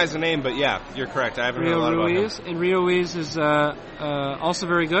recognize the name, but yeah, you're correct. I haven't heard a lot about him. And Rio Ruiz is also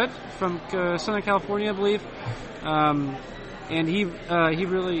very good from Southern California, I believe. And he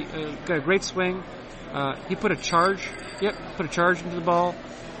really got a great swing. He put a charge into the ball.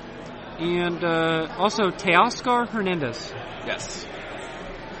 And also Teoscar Hernandez. Yes.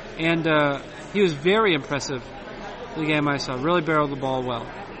 And he was very impressive the game I saw. Really barreled the ball well.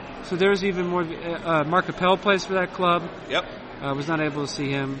 So there's even more. Mark Appel plays for that club. Yep. Was not able to see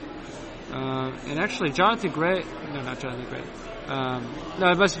him. And actually, Jonathan Gray. No, not Jonathan Gray. No,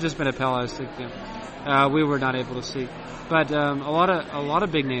 it must have just been Appel. I was thinking. We were not able to see. But a lot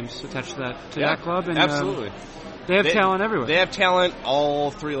of big names attached to that club. And, absolutely. They have talent everywhere. They have talent all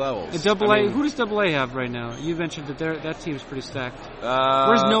three levels. Who does AA have right now? You mentioned that that team's pretty stacked.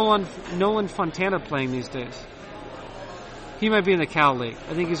 Where's Nolan Fontana playing these days? He might be in the Cal League.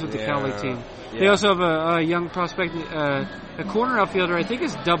 I think he's with the Cal League team. Yeah. They also have a young prospect, a corner outfielder, I think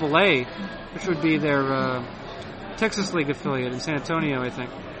is AA, which would be their Texas League affiliate in San Antonio, I think.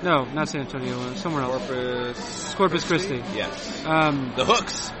 No, not San Antonio, somewhere else. Corpus Christi. Yes. The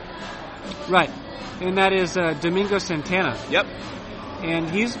Hooks. Right. And that is Domingo Santana. Yep. And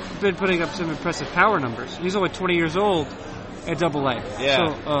he's been putting up some impressive power numbers. He's only 20 years old at AA. Yeah.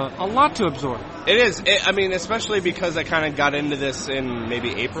 So a lot to absorb. It is. I mean, especially because I kind of got into this in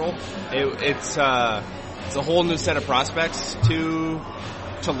maybe April. It's a whole new set of prospects to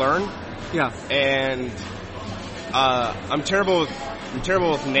learn. Yeah. And I'm terrible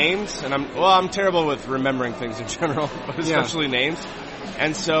with names, and I'm terrible with remembering things in general, but especially names.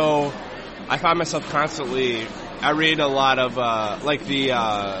 And so I find myself constantly. I read a lot of like the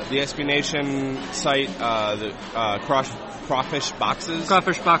SB Nation site, the Crawfish Boxes.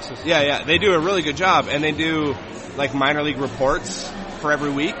 Crawfish Boxes. Yeah. They do a really good job, and they do like minor league reports for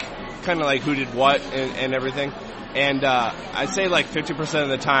every week, kind of like who did what and everything. And I'd say like 50% of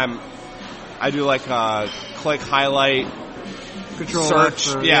the time, I do like click, highlight, Control search,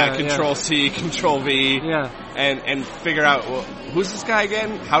 F Control C, Control V, and figure out who's this guy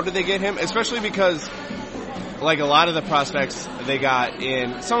again? How did they get him? Especially because, like a lot of the prospects they got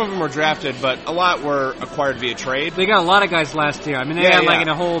in, some of them were drafted, but a lot were acquired via trade. They got a lot of guys last year. I mean, they had like in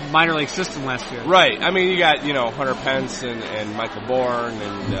a whole minor league system last year. Right. I mean, you got Hunter Pence and Michael Bourne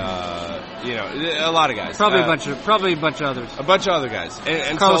and a lot of guys. Probably a bunch of others. A bunch of other guys.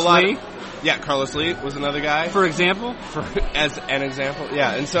 And Carlos Lee. Carlos Lee was another guy. For example? As an example,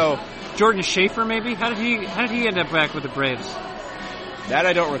 yeah. And so Jordan Schaefer, maybe? How did he end up back with the Braves? That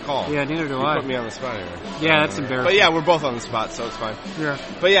I don't recall. Yeah, neither do You I. put me on the spot here. Yeah, that's embarrassing. But yeah, we're both on the spot, so it's fine. Yeah.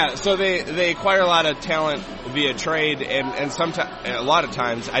 But yeah, so they acquire a lot of talent via trade, and a lot of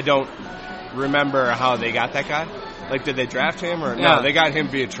times I don't remember how they got that guy. Like, did they draft him or Yeah. no? They got him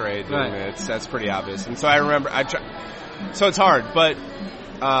via trade, Right. and that's pretty obvious. And so I remember so it's hard, but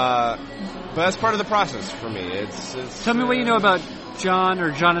that's part of the process for me. It's Tell me what you know about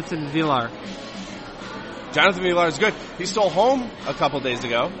Jonathan Villar. Jonathan Villar is good. He stole home a couple days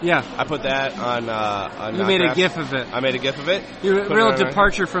ago. Yeah. I put that on. You made a Knockcraft. GIF of it. I made a GIF of it. You're a Put it real on my-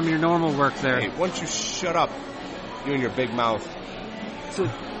 departure from your normal work there. Hey, why don't you shut up? You and your big mouth. It's a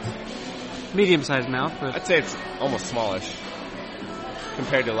medium-sized mouth, but I'd say it's almost smallish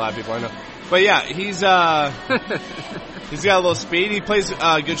compared to a lot of people I know. But yeah, he's got a little speed. He plays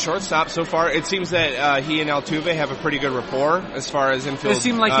good shortstop so far. It seems that he and Altuve have a pretty good rapport as far as infield does it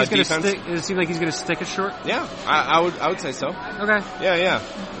seem like he's going to defense. stick? Does it seem like he's going to stick it short? Yeah, I would say so. Okay. Yeah.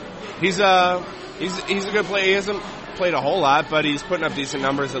 He's a good player. He hasn't played a whole lot, but he's putting up decent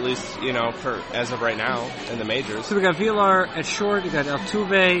numbers at least, for as of right now in the majors. So we got Villar at short. You got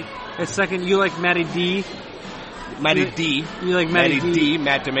Altuve at second. You like Matty D. Matty D. You like Matty D.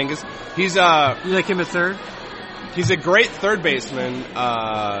 Matt Dominguez. He's You like him at third? He's a great third baseman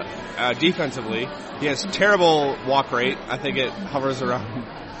defensively. He has terrible walk rate. I think it hovers around.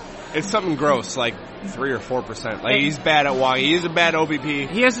 It's something gross, like 3 or 4%. Like he's bad at walking. He's a bad OBP.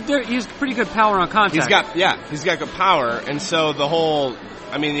 He has pretty good power on contact. He's got good power, and so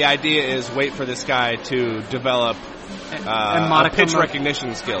the idea is wait for this guy to develop pitch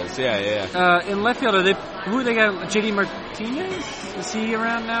recognition skills. Yeah. In left field, who they got? JD Martinez? Is he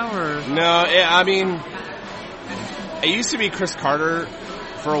around now or No? It used to be Chris Carter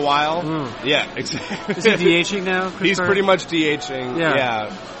for a while. Yeah, exactly. Is he DHing now? He's Carter? pretty much DHing.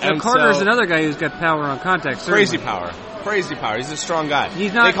 Yeah. And Carter's another guy who's got power on contact. Crazy certainly. power. He's a strong guy.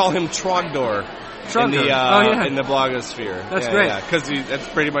 He's not. They call him Trogdor. In the blogosphere. That's great. Yeah, because that's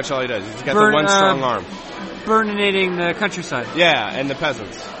pretty much all he does. He's got the one strong arm. Burninating the countryside. Yeah, and the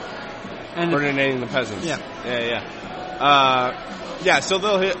peasants. Burninating the peasants. Yeah. So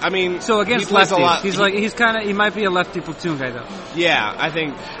they'll hit. So against he plays lefties, he might be a lefty platoon guy though. Yeah, I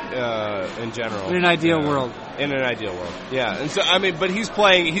think in general. In an ideal world. In an ideal world, yeah. And so but he's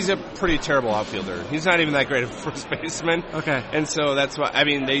a pretty terrible outfielder. He's not even that great of a first baseman. Okay. And so that's why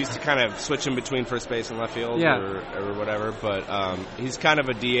they used to kind of switch him between first base and left field or whatever. But he's kind of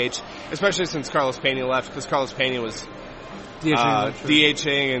a DH, especially since Carlos Pena left, because Carlos Pena was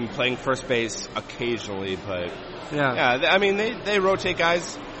DHing and playing first base occasionally, but they rotate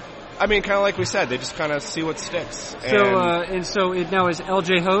guys. Kind of like we said, they just kind of see what sticks. So now is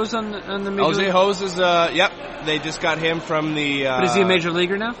LJ Hose on the major league? LJ Hose is they just got him from the. But is he a major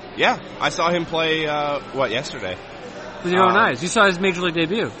leaguer now? Yeah, I saw him play yesterday with your own eyes. You saw his major league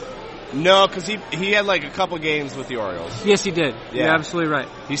debut. No, because he had like a couple games with the Orioles. Yes, he did. Yeah. You're absolutely right.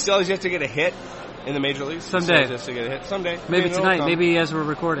 He still has yet to get a hit in the major leagues. Someday. He still has to get a hit someday. Maybe tonight. Maybe as we're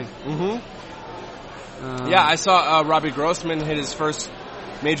recording. Mm-hmm. I saw Robbie Grossman hit his first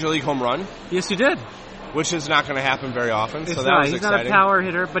major league home run. Yes, you did. Which is not going to happen very often. He's so that was exciting. He's not a power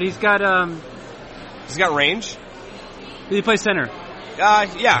hitter, but he's got he's got range. Did he play center?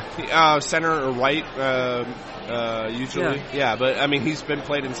 Center or right. Usually, but he's been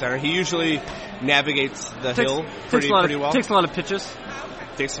played in center. He usually navigates the hill pretty well. Takes a lot of pitches.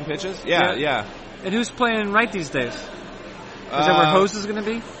 Takes some pitches. Yeah. And who's playing right these days? Is that where Hose is going to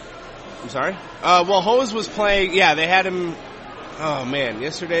be? I'm sorry. Hose was playing. Yeah, they had him. Oh man,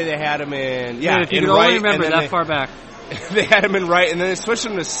 yesterday they had him in. Yeah, if you in could right. Only remember that far back. They had him in right, and then they switched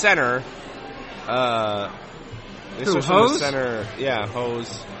him to center. They switched him to center. Yeah,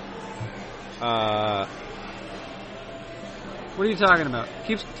 Hose. What are you talking about?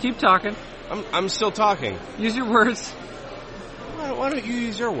 Keep talking. I'm still talking. Use your words. Why don't you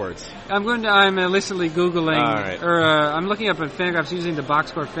use your words? I'm illicitly Googling. All right. Or I'm looking up at Fangraphs using the box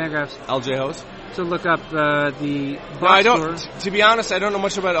score Fangraphs. LJ Hose? To look up the box No, I don't. score. To be honest, I don't know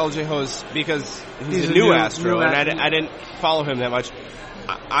much about LJ Hose because he's a new Astro, and I didn't follow him that much.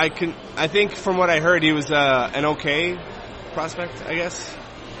 I think from what I heard, he was an okay prospect, I guess.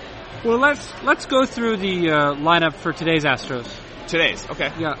 Well, let's go through the lineup for today's Astros. Today's,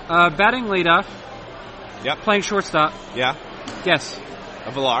 okay. Yeah, batting leadoff. Yep. Playing shortstop. Yeah. Yes.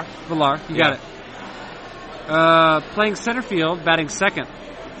 Villar. You got it. Playing center field, batting second.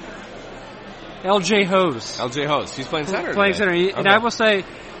 LJ Hose. He's playing center. Playing center. And I will say,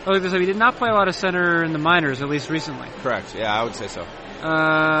 he did not play a lot of center in the minors, at least recently. Correct. Yeah, I would say so.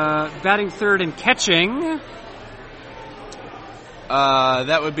 Batting third and catching.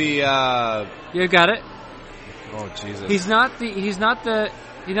 That would be. You got it. Oh Jesus! He's not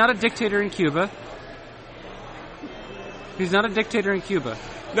a dictator in Cuba. He's not a dictator in Cuba.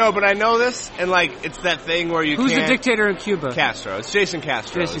 No, but I know this, and like it's that thing where you Who's can't... the dictator in Cuba? Castro. It's Jason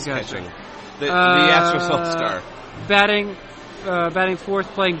Castro. Jason is Castro. pitching. The Astros All-Star. Batting fourth,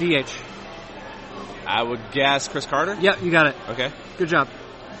 playing DH. I would guess Chris Carter. Yep, you got it. Okay. Good job.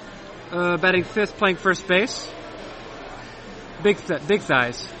 Batting fifth, playing first base. Big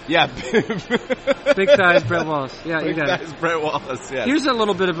thighs. Yeah. Big thighs, Brett Wallace. Yeah, you got it. Brett Wallace. Yeah. Here's a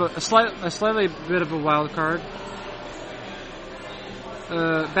little bit of a slightly bit of a wild card.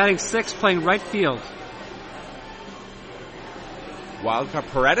 Batting sixth, playing right field. Wild card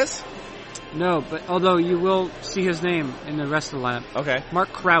Paredes. No, but although you will see his name in the rest of the lineup. Okay.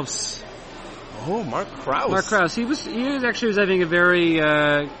 Mark Krause. Oh, Mark Krause. Mark Krause. He was having a very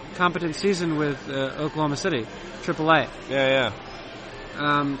competent season with Oklahoma City, AAA. Yeah.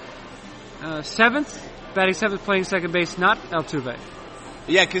 Seventh, batting seventh, playing second base, not Altuve.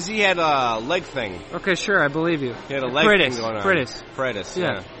 Yeah, because he had a leg thing. Okay, sure, I believe you. He had a leg thing going on. Paredes,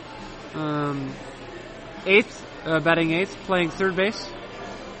 yeah. Eighth, batting eighth, playing third base.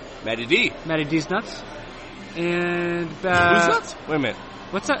 Matty D. Matty D's nuts. And Who's nuts? Wait a minute.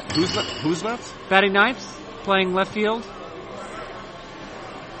 What's that? Who's nuts? Batting ninth, playing left field.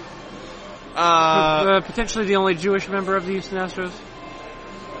 Potentially the only Jewish member of the Houston Astros.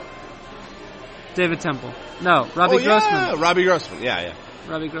 David Temple. No, Robbie Grossman. Yeah, Robbie Grossman. Yeah.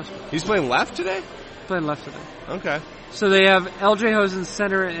 Robbie Grossman. He's playing left today? Playing left today. Okay. So they have LJ Hosen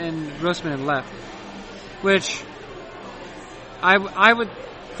center and Grossman in left. Which I would,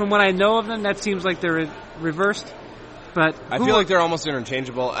 from what I know of them, that seems like they're reversed. But I feel like they're almost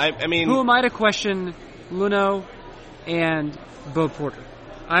interchangeable. I mean, who am I to question Luno and Bo Porter?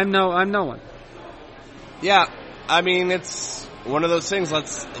 I'm no one. Yeah, I mean it's one of those things.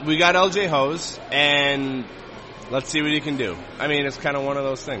 We got LJ Hose, and let's see what he can do. I mean, it's kind of one of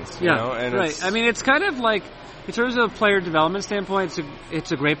those things. You know? And right. I mean, it's kind of like, in terms of a player development standpoint,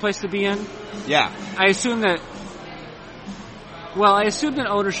 it's a great place to be in. Yeah. I assume that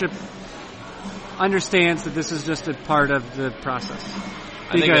ownership understands that this is just a part of the process.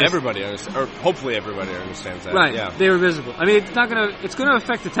 I think everybody understands, or hopefully everybody understands that. Right. Yeah. They were visible. I mean, it's going to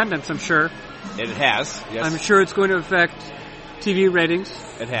affect attendance, I'm sure. It has, yes. I'm sure it's going to affect TV ratings.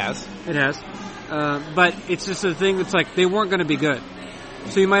 It has. But it's just a thing that's like, they weren't going to be good.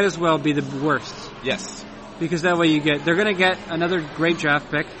 So you might as well be the worst. Yes. Because that way they're going to get another great draft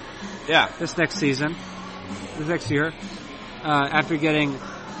pick. Yeah. This next year. After getting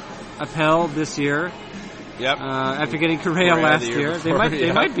Appel this year. Yep. After getting Correa last year.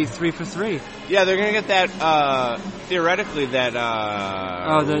 They might be 3 for 3. Yeah, they're going to get that, theoretically, that, the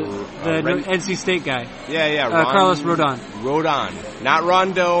NC State guy. Yeah. Carlos Rodon. Rodon. Not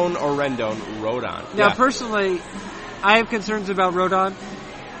Rondon or Rendon. Rodon. Now, personally, I have concerns about Rodon.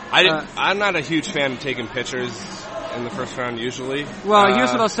 I'm not a huge fan of taking pitchers in the first round, usually. Well,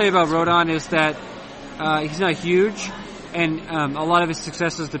 here's what I'll say about Rodon is that he's not huge, and a lot of his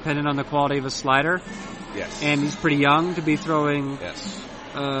success is dependent on the quality of his slider. Yes. And he's pretty young to be throwing. Yes.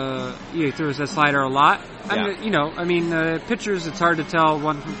 He throws that slider a lot. Yeah. Pitchers, it's hard to tell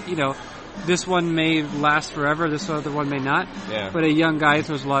this one may last forever, this other one may not. Yeah. But a young guy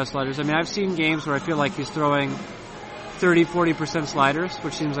throws a lot of sliders. I mean, I've seen games where I feel like he's throwing 30-40% sliders,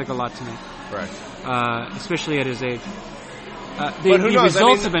 which seems like a lot to me. Right. Especially at his age. The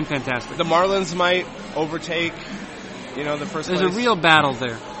results have been fantastic. The Marlins might overtake, the first place. There's a real battle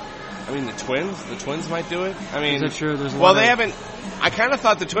there. I mean, the Twins might do it. I mean, is that true? They haven't. I kind of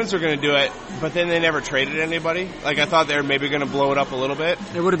thought the Twins were going to do it, but then they never traded anybody. Like, I thought they were maybe going to blow it up a little bit.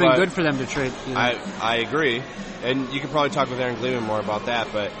 It would have been good for them to trade. I agree, and you could probably talk with Aaron Gleeman more about that.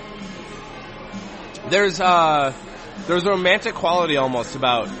 But there's a romantic quality almost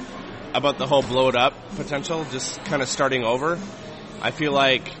about the whole blow it up potential, just kind of starting over. I feel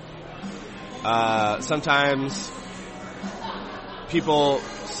like sometimes people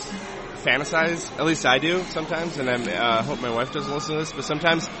fantasize, at least I do sometimes, and I hope my wife doesn't listen to this, but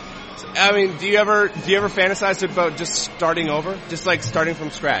sometimes, I mean, do you ever fantasize about just starting over? Just like starting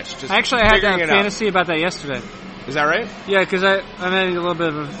from scratch? Just Actually, I had that fantasy about that yesterday. Is that right? Yeah, because I'm having a little bit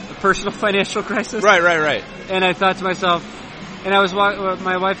of a personal financial crisis. Right. And I thought to myself, and I was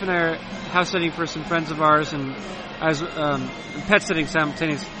my wife and I are house sitting for some friends of ours, and I was pet sitting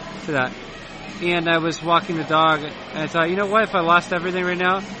simultaneous to that. And I was walking the dog, and I thought, you know what, if I lost everything right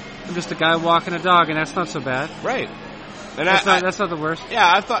now, I'm just a guy walking a dog, and that's not so bad. Right. And that's not the worst.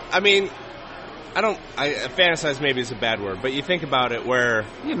 Yeah, I fantasize maybe is a bad word, but you think about it where...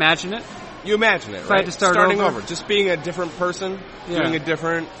 You imagine it. You imagine it, If I right? had to start Starting over. Just being a different person, Yeah. doing a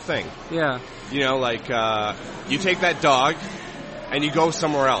different thing. Yeah. You know, like, you take that dog and you go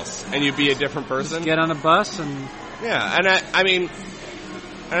somewhere else and you be a different person. Get on a bus and Yeah, and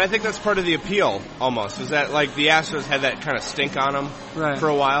I think that's part of the appeal, almost, is that, like, the Astros had that kind of stink on them Right. for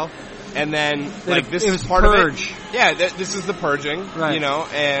a while, and then, like, this it is was part purge. of it. Yeah, this is the purging, Right. you know,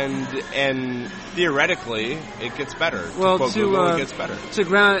 and theoretically, it gets better. Well, quote to Google, it gets better. to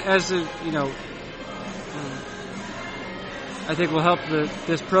ground as a I think will help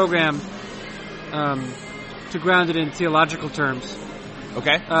this program to ground it in theological terms.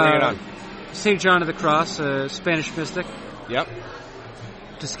 Okay, bring it on. St. John of the Cross, a Spanish mystic, Yep.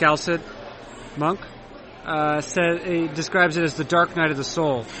 Descalcid monk, describes it as the dark night of the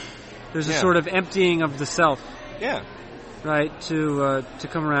soul. There's a Yeah. sort of emptying of the self, Yeah. right, to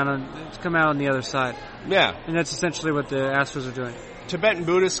come out on the other side, Yeah. and that's essentially what the Astros are doing. Tibetan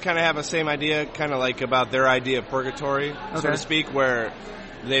Buddhists kind of have the same idea, kind of like about their idea of purgatory, so Okay. to speak, where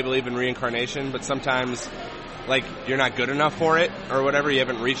they believe in reincarnation, but sometimes, like, you're not good enough for it, or whatever, you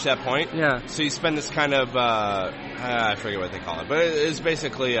haven't reached that point. Yeah. So you spend this kind of, I forget what they call it, but it's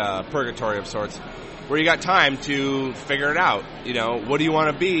basically a purgatory of sorts, where you got time to figure it out. You know, what do you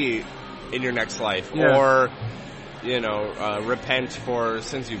want to be in your next life? Yeah. Or, you know, repent for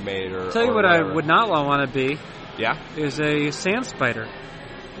sins you've made, or Tell you or what whatever. I would not want to be Yeah? is a sand spider.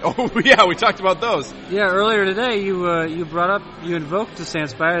 Oh, yeah, we talked about those. Yeah, earlier today you invoked the sand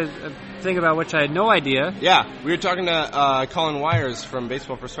spider, a thing about which I had no idea. Yeah, we were talking to Colin Wires from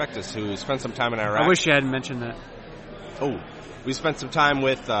Baseball Prospectus, who spent some time in Iraq. I wish you hadn't mentioned that. Oh, we spent some time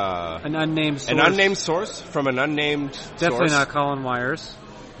with An unnamed source. an unnamed source from an unnamed Definitely source. not Colin Wires.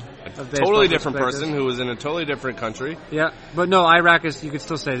 A Baseball totally different Prospectus. person who was in a totally different country. Yeah, but no, Iraq is. You could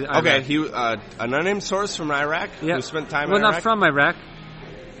still say Iraq. Okay, he an unnamed source from Iraq Yeah. who spent time well, in Iraq. not from Iraq.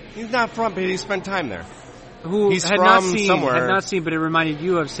 He's not from, but he spent time there. Who He's had from not seen, somewhere. had not seen, but it reminded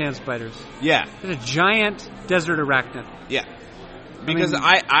you of sand spiders. Yeah, It's a giant desert arachnid. yeah. Because mean-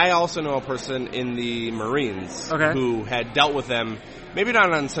 I also know a person in the Marines Okay. who had dealt with them, maybe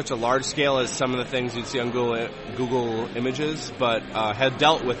not on such a large scale as some of the things you'd see on Google Images, but had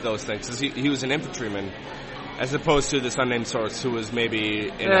dealt with those things. 'Cause he was an infantryman, as opposed to this unnamed source who was maybe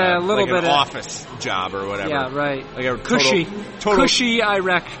in Yeah, a little an bit of- office job or whatever. Yeah, right. Like a Cushy, total, cushy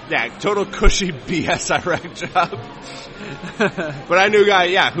Iraq. yeah, total cushy BS Iraq job. But I knew a guy,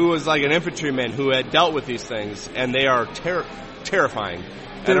 yeah, who was like an infantryman who had dealt with these things, and they are terrifying.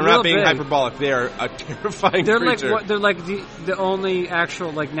 They're And I'm real not being big. hyperbolic. They are a terrifying They're creature. they're like the only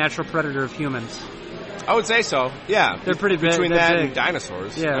actual like natural predator of humans. I would say so. Yeah, They're pretty big. Between They're that big. and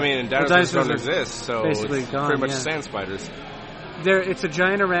dinosaurs. Yeah. I mean, and The dinosaurs don't dinosaurs are exist, so basically it's gone, pretty much yeah. sand spiders. It's a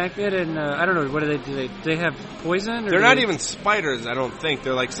giant arachnid, and I don't know what do they have poison? Or They're do not they- even spiders, I don't think.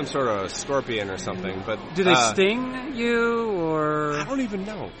 They're like some sort of scorpion or something. But Do they sting you or? I don't even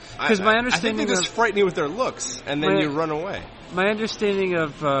know. 'Cause my I think understanding they just of- frighten you with their looks, and then My- you run away My understanding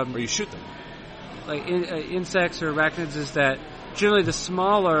of or you shoot them. like insects or arachnids is that generally the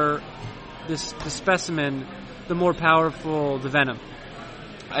smaller the specimen, the more powerful the venom.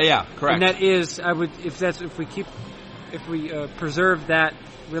 Yeah, correct. And that is, if we preserve that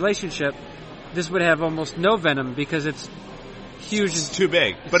relationship, this would have almost no venom because it's huge It's and too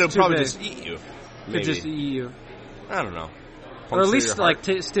big, but it'll too probably big. just eat you. could Maybe. just eat you, I don't know. or at Puncture least your like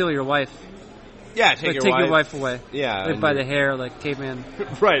heart. steal your wife, yeah, take, like your, take wife. your wife away, Yeah, like and by your- the hair, like caveman,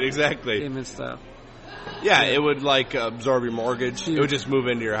 right, exactly. caveman style. Yeah, it would like absorb your mortgage. Yeah. It would just move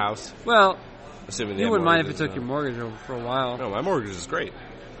into your house, Well, assuming they you have wouldn't mind if it mortgages, took your mortgage for a while. No, my mortgage is great.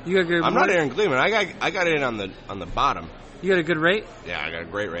 You got a good. I'm not Aaron Gleeman. I got it on the bottom. You got a good rate. Yeah, I got a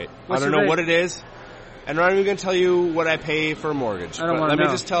great rate. What's I don't your know rate? what it is, and I'm not even going to tell you what I pay for a mortgage. I don't but wanna let me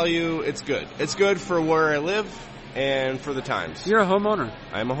know. just tell you, it's good. It's good for where I live and for the times. You're a homeowner.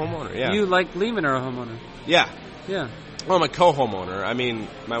 I'm a homeowner. Yeah. You, like Lehman, are a homeowner. Yeah. Yeah. Well, I'm a co-homeowner. I mean,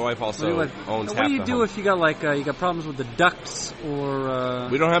 my wife also What owns do half you the do home. if you got you got problems with the ducts or?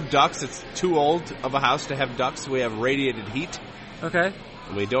 We don't have ducts. It's too old of a house to have ducts. We have radiated heat, Okay.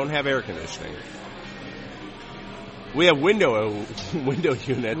 and we don't have air conditioning. We have window units.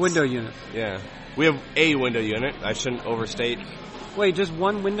 Window unit. Yeah. We have a window unit. I shouldn't overstate. Wait, just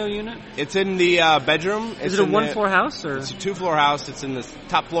one window unit? It's in the bedroom. Is It's it a in one-floor house or? It's a 2-floor house. It's in the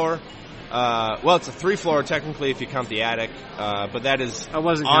top floor. Well, it's a 3-floor technically if you count the attic, but that is I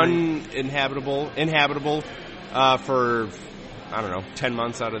wasn't counting. inhabitable for, I don't know, 10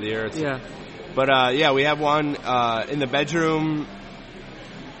 months out of the year. Yeah. But yeah, we have one in the bedroom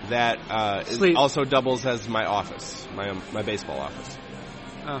that Sleep. also doubles as my office, my baseball office.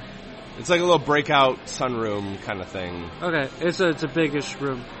 Oh. It's like a little breakout sunroom kind of thing. Okay. It's a biggish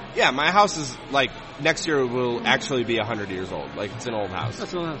room. Yeah, my house is like next year will actually be 100 years old. Like it's an old house.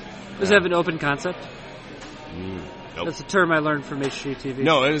 That's an old house. Does it have an open concept? Nope. That's a term I learned from HGTV.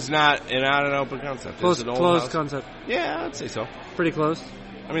 No, it is not an open concept. It's an old Closed house. concept. Yeah, I'd say so. Pretty close.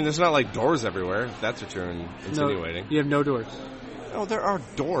 I mean, there's not like doors everywhere. If that's what you're insinuating. You have no doors. No, there are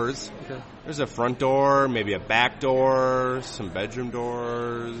doors. Okay. There's a front door, maybe a back door, some bedroom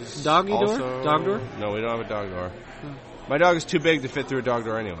doors. Doggy door? Also- Dog door? No, we don't have a dog door. Oh. My dog is too big to fit through a dog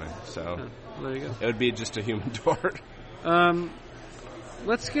door anyway, so Oh, there you go. it would be just a human door.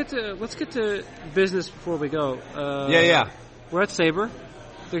 Let's get to business before we go. Yeah. We're at Sabre.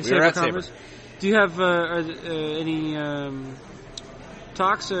 We're at Sabre. Do you have any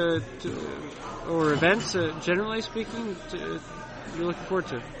talks or events, generally speaking, you're looking forward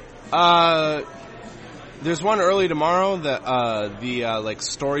to? There's one early tomorrow, the like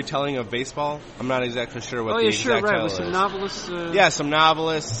storytelling of baseball. I'm not exactly sure what the exact title With is. some novelists. Yeah, some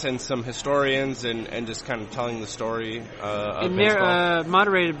novelists and some historians, and just kind of telling the story of baseball.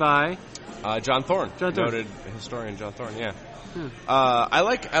 Moderated by John Thorne, John Thorne. noted historian John Thorne. Yeah, I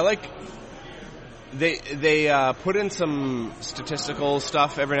like. They put in some statistical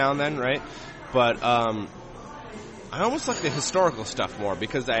stuff every now and then, right? But I almost like the historical stuff more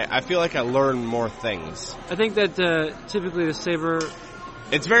because I feel like I learn more things. I think that typically the Sabre.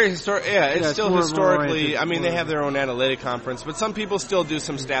 It's very historic. Yeah, it's still more historically. oriented. I mean, they have their own analytic conference, but some people still do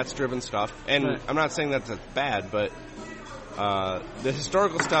some stats-driven stuff. And Right. I'm not saying that's bad, but the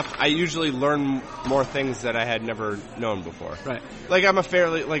historical stuff, I usually learn more things that I had never known before. Right. Like I'm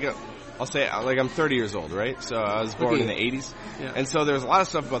I'll say like I'm 30 years old, right? So I was born in the 80s, Yeah. and so there's a lot of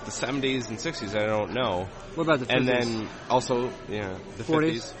stuff about the 70s and 60s that I don't know. What about the 50s? And then also, the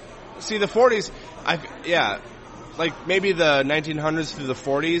 40s? 50s. See, the 40s, like maybe the 1900s through the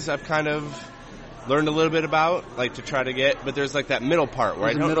 40s, I've kind of learned a little bit about, like to try to get, but there's like that middle part where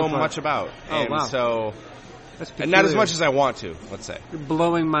I don't know much about. Oh, and wow. so, That's and not as peculiar. much as I want to, let's say. You're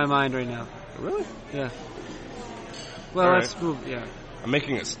blowing my mind right now. Really? Yeah. Well, All let's right. move. Yeah. I'm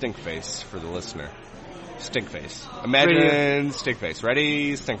making a stink face for the listener. Stink face. Imagine stink face.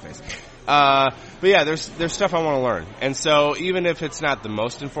 Ready? Stink face. But yeah, there's stuff I want to learn. And so even if it's not the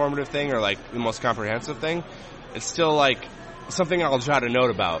most informative thing or like the most comprehensive thing, it's still like something I'll jot a note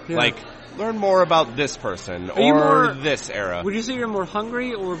about. Yeah. Like, learn more about this person you or more- this era. Would you say you're more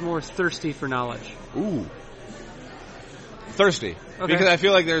hungry or more thirsty for knowledge? Ooh. Thirsty. Okay. Because I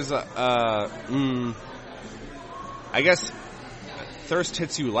feel like there's I guess thirst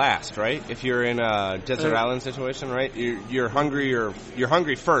hits you last, right? If you're in a desert island situation, right? You're hungry. You're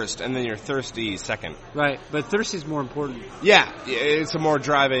hungry first, and then you're thirsty second. Right, but thirsty's more important. Yeah, it's a more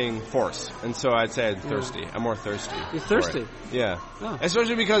driving force, and so I'd say I'm thirsty. I'm more thirsty. You're for thirsty? it. Yeah, Oh.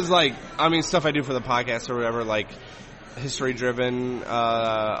 especially because stuff I do for the podcast or whatever, like history driven,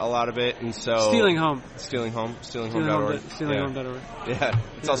 a lot of it, and so Stealing Home. stealinghome.org. Stealinghome.org. Yeah,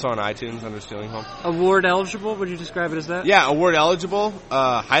 it's also on iTunes under Stealing Home. Award eligible? Would you describe it as that? Yeah, award eligible,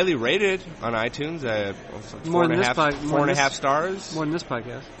 highly rated on iTunes. More than this 4.5 stars. More than this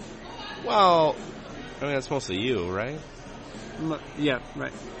podcast. Well, I mean that's mostly you, right? Yeah,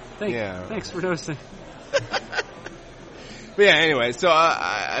 right. Thanks for noticing. But yeah, anyway, so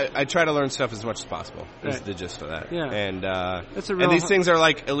I try to learn stuff as much as possible. Is Right. the gist of that. Yeah. And That's a and real these things are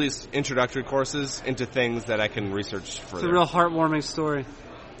like at least introductory courses into things that I can research further. It's a real heartwarming story.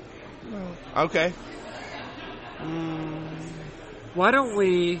 Okay. Why don't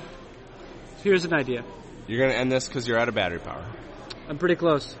we... Here's an idea. You're gonna end this because you're out of battery power. I'm pretty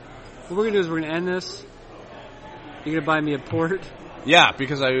close. What we're going to do is we're going to end this. You're going to buy me a port. Yeah,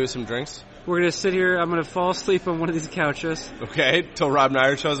 because I owe you some drinks. We're going to sit here. I'm going to fall asleep on one of these couches. Okay, till Rob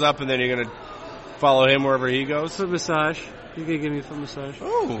Nair shows up, and then you're gonna follow him wherever he goes. Foot massage. You're going to give me a foot massage.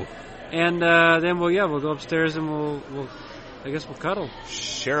 Oh, And then we'll go upstairs and we'll cuddle.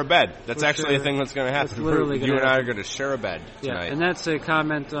 share a bed. That's For actually sure. a thing that's going to happen. That's literally You gonna and I are happen. going to share a bed Yeah, tonight. and that's a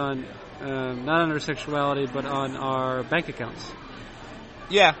comment on not on our sexuality, but on our bank accounts.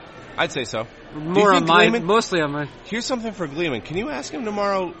 Yeah, I'd say so. More on think mine, Gleeman- mostly on mine. Here's something for Gleeman. Can you ask him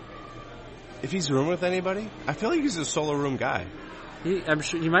tomorrow if he's rooming with anybody? I feel like he's a solo room guy. I'm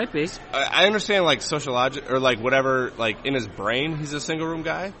sure he might be. I understand, like, sociologic or, like, whatever, like, in his brain, he's a single room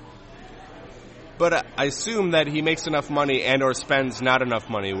guy. But I assume that he makes enough money and or spends not enough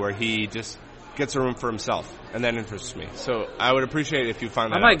money where he just gets a room for himself. And that interests me. So I would appreciate it if you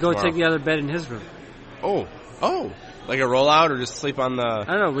find that I might out go tomorrow. take the other bed in his room. Oh. Like a rollout or just sleep on the... I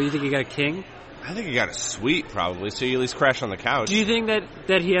don't know. What, you think he got a king? I think he got a suite, probably, so you at least crash on the couch. Do you think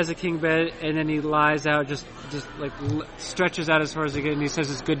that he has a king bed and then he lies out, just like stretches out as far as he can, and he says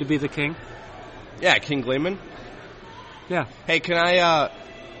it's good to be the king? Yeah, King Gleeman. Yeah. Hey, can I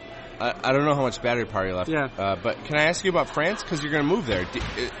I don't know how much battery power you left. Yeah. But can I ask you about France? Because you're going to move there.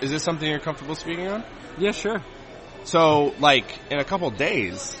 Is this something you're comfortable speaking on? Yeah, sure. So, like, in a couple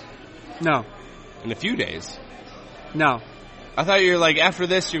days? No. In a few days? No. I thought you were, like, after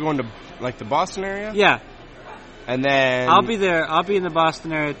this, you're going to, like, the Boston area? Yeah. And then... I'll be there. I'll be in the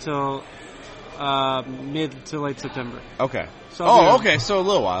Boston area till mid to late September. Okay. So okay, so a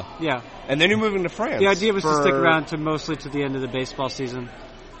little while. Yeah. And then you're moving to France. The idea was to stick around to mostly to the end of the baseball season.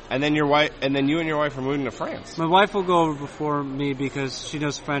 And then you and your wife are moving to France. My wife will go over before me because she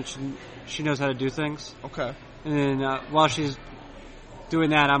knows French and she knows how to do things. Okay. And then while she's doing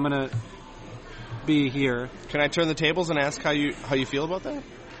that, I'm gonna be here. Can I turn the tables and ask how you feel about that?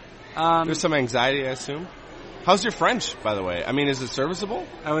 There's some anxiety, I assume. How's your French, by the way? I mean, is it serviceable?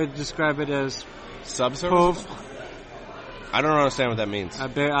 I would describe it as subserviceable. Pauvre. I don't understand what that means. I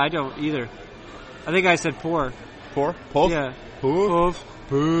don't either. I think I said poor. Poor? Pauvre? Yeah. Pauvre?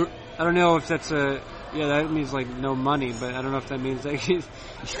 Pauvre. I don't know if that's that means like no money, but I don't know if that means like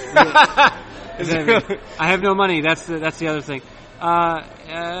I have no money. That's the other thing.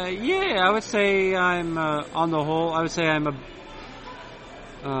 I would say I'm on the whole. I would say I'm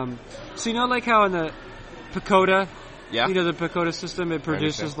so you know, like how in the Pacoda, the Pacoda system, it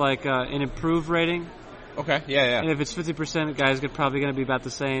produces like an improve rating. Okay, yeah. And if it's 50%, the guy's probably going to be about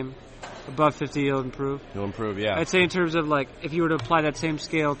the same. Above 50, you'll improve. You'll improve, yeah. I'd say in terms of like, if you were to apply that same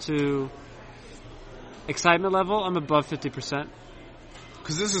scale to excitement level, I'm above 50%.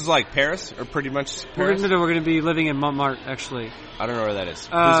 Because this is like Paris, or pretty much Paris? We're going to be living in Montmartre, actually. I don't know where that is.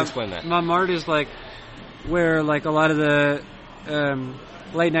 Please explain that. Montmartre is like where like a lot of the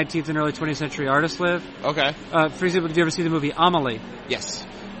late 19th and early 20th century artists live. Okay. For example, did you ever see the movie Amélie? Yes.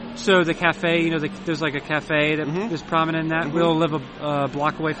 So the cafe, there's like a cafe that is prominent in that. Mm-hmm. We'll live a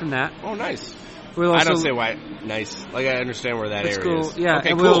block away from that. Oh, nice. We'll also, I don't say why. Nice. Like, I understand where that area is. Yeah, okay,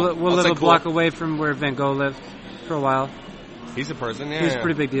 and cool. We'll live a block away from where Van Gogh lived for a while. He's a person, yeah. He's a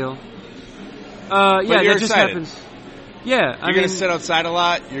pretty big deal. But that you're just excited. happens. Yeah. You're going to sit outside a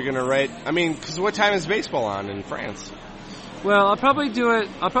lot. You're going to write. I mean, because what time is baseball on in France? Well, I'll probably do it.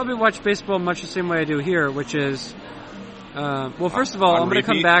 I'll probably watch baseball much the same way I do here, which is... first of all, I'm going to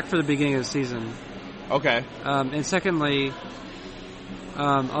come back for the beginning of the season. Okay. And secondly,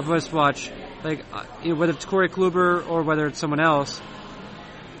 I'll just watch, like, whether it's Corey Kluber or whether it's someone else.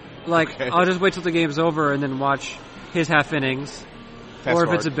 Like, okay. I'll just wait till the game's over and then watch his half innings. Fast or if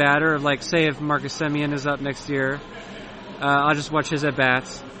forward. it's a batter, like, say if Marcus Semien is up next year, I'll just watch his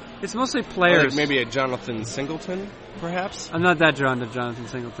at-bats. It's mostly players. Like maybe a Jonathan Singleton, perhaps? I'm not that drawn to Jonathan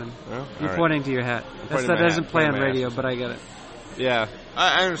Singleton. Oh, You're right. pointing to your hat. That doesn't play on radio, but I get it. Yeah,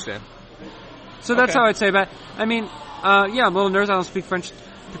 I understand. So that's how I'd say about it. I mean, I'm a little nervous. I don't speak French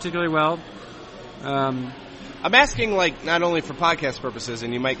particularly well. I'm asking, like, not only for podcast purposes,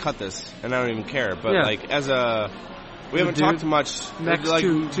 and you might cut this, and I don't even care, but, like, as a... We haven't talked much... Next like,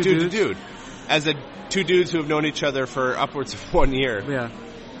 two dude to dude. As two dudes who have known each other for upwards of 1 year. Yeah.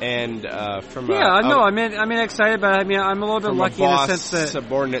 And from I mean, excited about it. I mean, I'm a little bit lucky in the sense that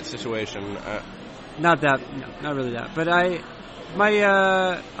subordinate situation. Not really that. But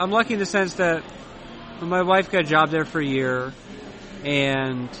I'm lucky in the sense that my wife got a job there for a year,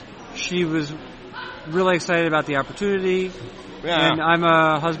 and she was really excited about the opportunity. Yeah. And I'm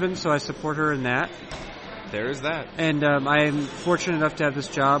a husband, so I support her in that. There is that. And I'm fortunate enough to have this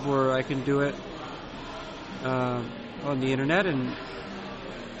job where I can do it on the internet, and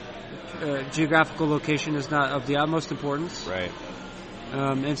geographical location is not of the utmost importance. Right.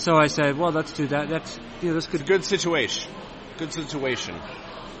 And so I said, well, let's do that. That's that's good. It's a good situation. Good situation.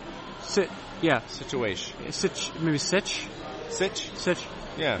 Situation. Maybe Sitch. Sitch.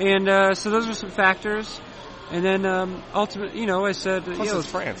 Yeah. And so those are some factors. And then ultimately, I said, plus it's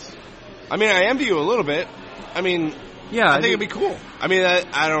France. I mean, I envy you a little bit. I mean, I think it'd be cool. I mean,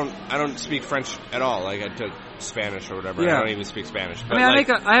 I don't speak French at all. Like, I took Spanish or whatever. Yeah. I don't even speak Spanish. But I mean,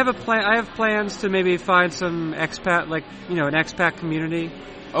 I have a plan. I have plans to maybe find some expat, like an expat community.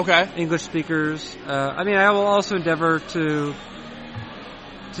 Okay. English speakers. I mean, I will also endeavor to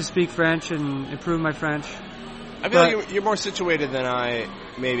speak French and improve my French. I feel like you're more situated than I,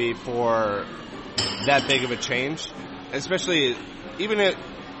 maybe, for that big of a change, especially even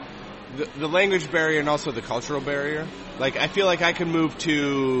the language barrier and also the cultural barrier. Like, I feel like I could move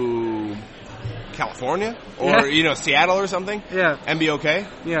to California or Seattle or something, and be okay.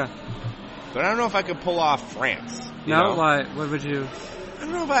 Yeah, but I don't know if I could pull off France. No, why? What would you? I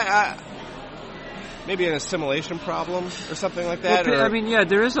don't know if I maybe an assimilation problem or something like that. Well, I mean,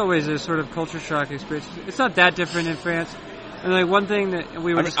 there is always a sort of culture shock experience. It's not that different in France. And like one thing that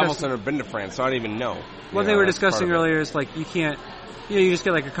we were discussing, I've almost never been to France, so I don't even know. One thing we were discussing earlier is like you You just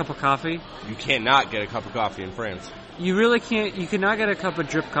get like a cup of coffee. You cannot get a cup of coffee in France. You really can't. You cannot get a cup of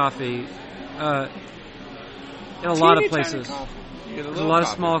drip coffee in a lot of places. You get There's a lot of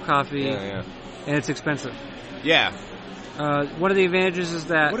coffee. small coffee, Yeah. and it's expensive. Yeah. One of the advantages is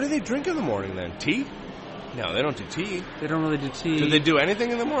that What do they drink in the morning then? Tea? No, they don't do tea. they don't really do tea. Do they do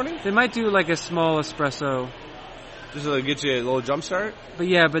anything in the morning? They might do like a small espresso, Just to get you a little jump start? but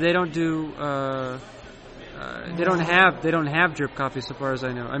they don't do. They don't have drip coffee, so far as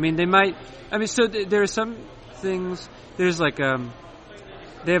I know. I mean, they might. I mean, so there are some things. There's like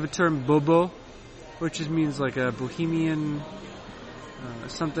they have a term bobo, which means like a bohemian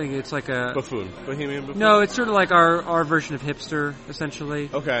something. It's like a Buffoon. Bohemian buffoon? no. It's sort of like our version of hipster, essentially.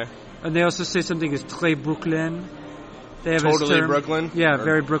 Okay. And they also say something is très Brooklyn. They have this Totally term. Brooklyn? Yeah, Or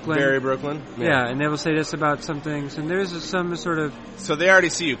very Brooklyn. Very Brooklyn? Yeah, and they will say this about some things, and there's some sort of So they already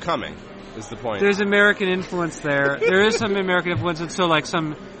see you coming, is the point. there's American influence there. There is some American influence, and so like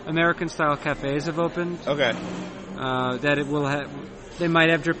some American style cafes have opened Okay. that it will have. They might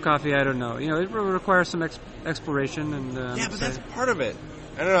have drip coffee. I don't know. You know, it will require some exploration and Yeah, but that's part of it.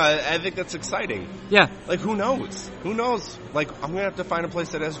 I don't know. I think that's exciting. yeah. Like, who knows? Who knows? Like, I'm going to have to find a place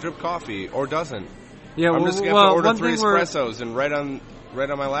that has drip coffee or doesn't. Yeah, I'm well, just going to well, have to order one 3 thing we're espressos and write on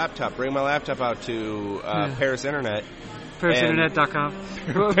my laptop. Bring my laptop out to Paris Internet. ParisInternet.com.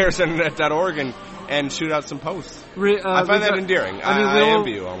 ParisInternet.org and shoot out some posts. I find that endearing. I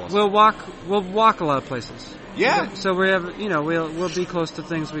envy you almost. We'll walk a lot of places. Yeah. So we have, we'll be close to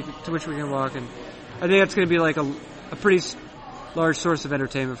things to which we can walk, and I think that's going to be like a pretty large source of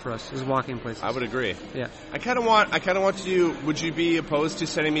entertainment for us is walking places. I would agree. Yeah. I kind of want to do. Would you be opposed to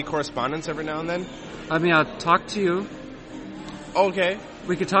sending me correspondence every now and then? I mean, I'll talk to you. Okay.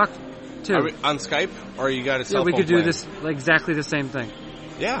 We could talk too. Are we on Skype, or you got a cell we phone could do plan? this like exactly the same thing.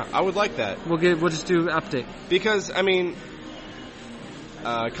 Yeah, I would like that We'll just do update. because I mean,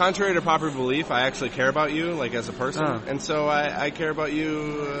 contrary to popular belief, I actually care about you, like as a person, Oh. and so I care about you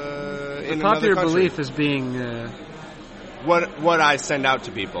in The another popular country. belief is being. What I send out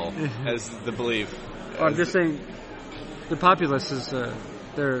to people as the belief. I'm As- just saying, the populace is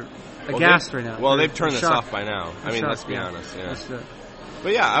they're aghast right now. Well, They're- they've turned they're this shocked. off by now. I They're mean, shocked, let's be honest. Yeah. That's it.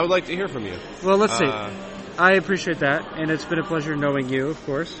 But yeah, I would like to hear from you. Well, let's see. Uh, I appreciate that, and it's been a pleasure knowing you, of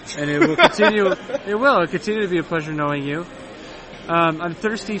course, and it will continue. It will continue to be a pleasure knowing you. I'm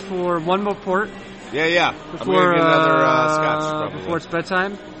thirsty for one more port Yeah. I'm before gonna get another scotch probably. before it's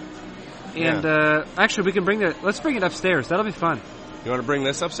bedtime. And actually, we can let's bring it upstairs. That'll be fun. You want to bring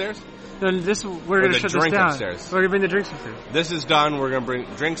this upstairs? Then we're Or going the to shut this drink down. upstairs. We're going to bring the drinks upstairs. This is done. We're going to bring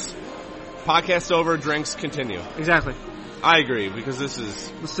drinks. Podcast over. Drinks continue. Exactly. I agree because this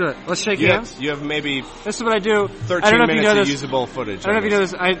is. Let's do it. Let's shake You hands. have maybe This is what I do. 13 I don't know if you minutes know of this. usable footage. I don't know if you know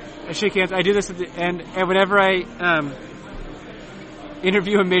this. I shake hands. I do this at the end, and whenever I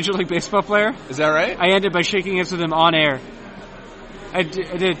interview a Major League Baseball player, Is that right? I end it by shaking hands with them on air. I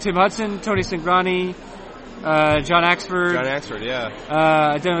did Tim Hudson, Tony Cingrani, John Axford. John Axford, yeah.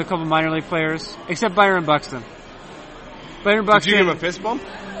 I've done it with a couple minor league players, except Byron Buxton. Byron Did Buxton. you give him a fist bump?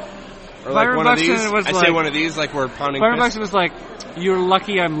 Or like Byron one Buxton of these? was I like- say one of these like we're pounding Byron fists. Buxton was like, "You're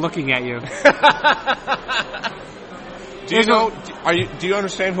lucky I'm looking at you." Do you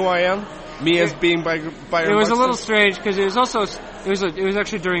understand who I am? Me as being Byron It was Buxton? a little strange because it was also it was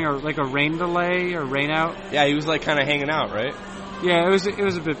actually during a rain delay or rain out. Yeah, he was like kind of hanging out, right? Yeah, it was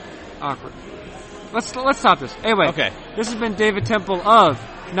a bit awkward. Let's stop this. Anyway, Okay. This has been David Temple of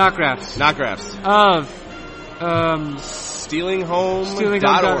Knockgraphs Not graphs. of StealingHome.org.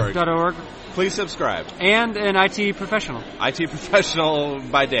 StealingHome.org Please subscribe. and an IT professional. IT professional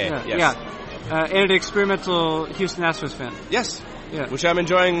by day. Yeah, Yes. yeah. And an experimental Houston Astros fan. Yes. Yeah. Which I'm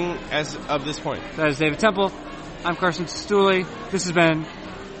enjoying as of this point. That is David Temple. I'm Carson Sestouli. This has been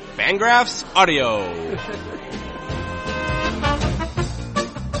Fangraphs Audio.